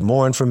and get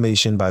more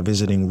information by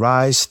visiting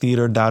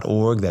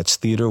risetheater.org. That's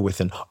theater with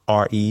an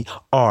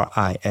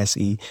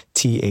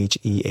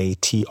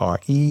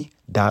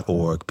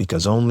RERISETHEATRE.org,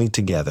 because only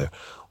together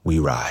we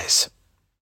rise.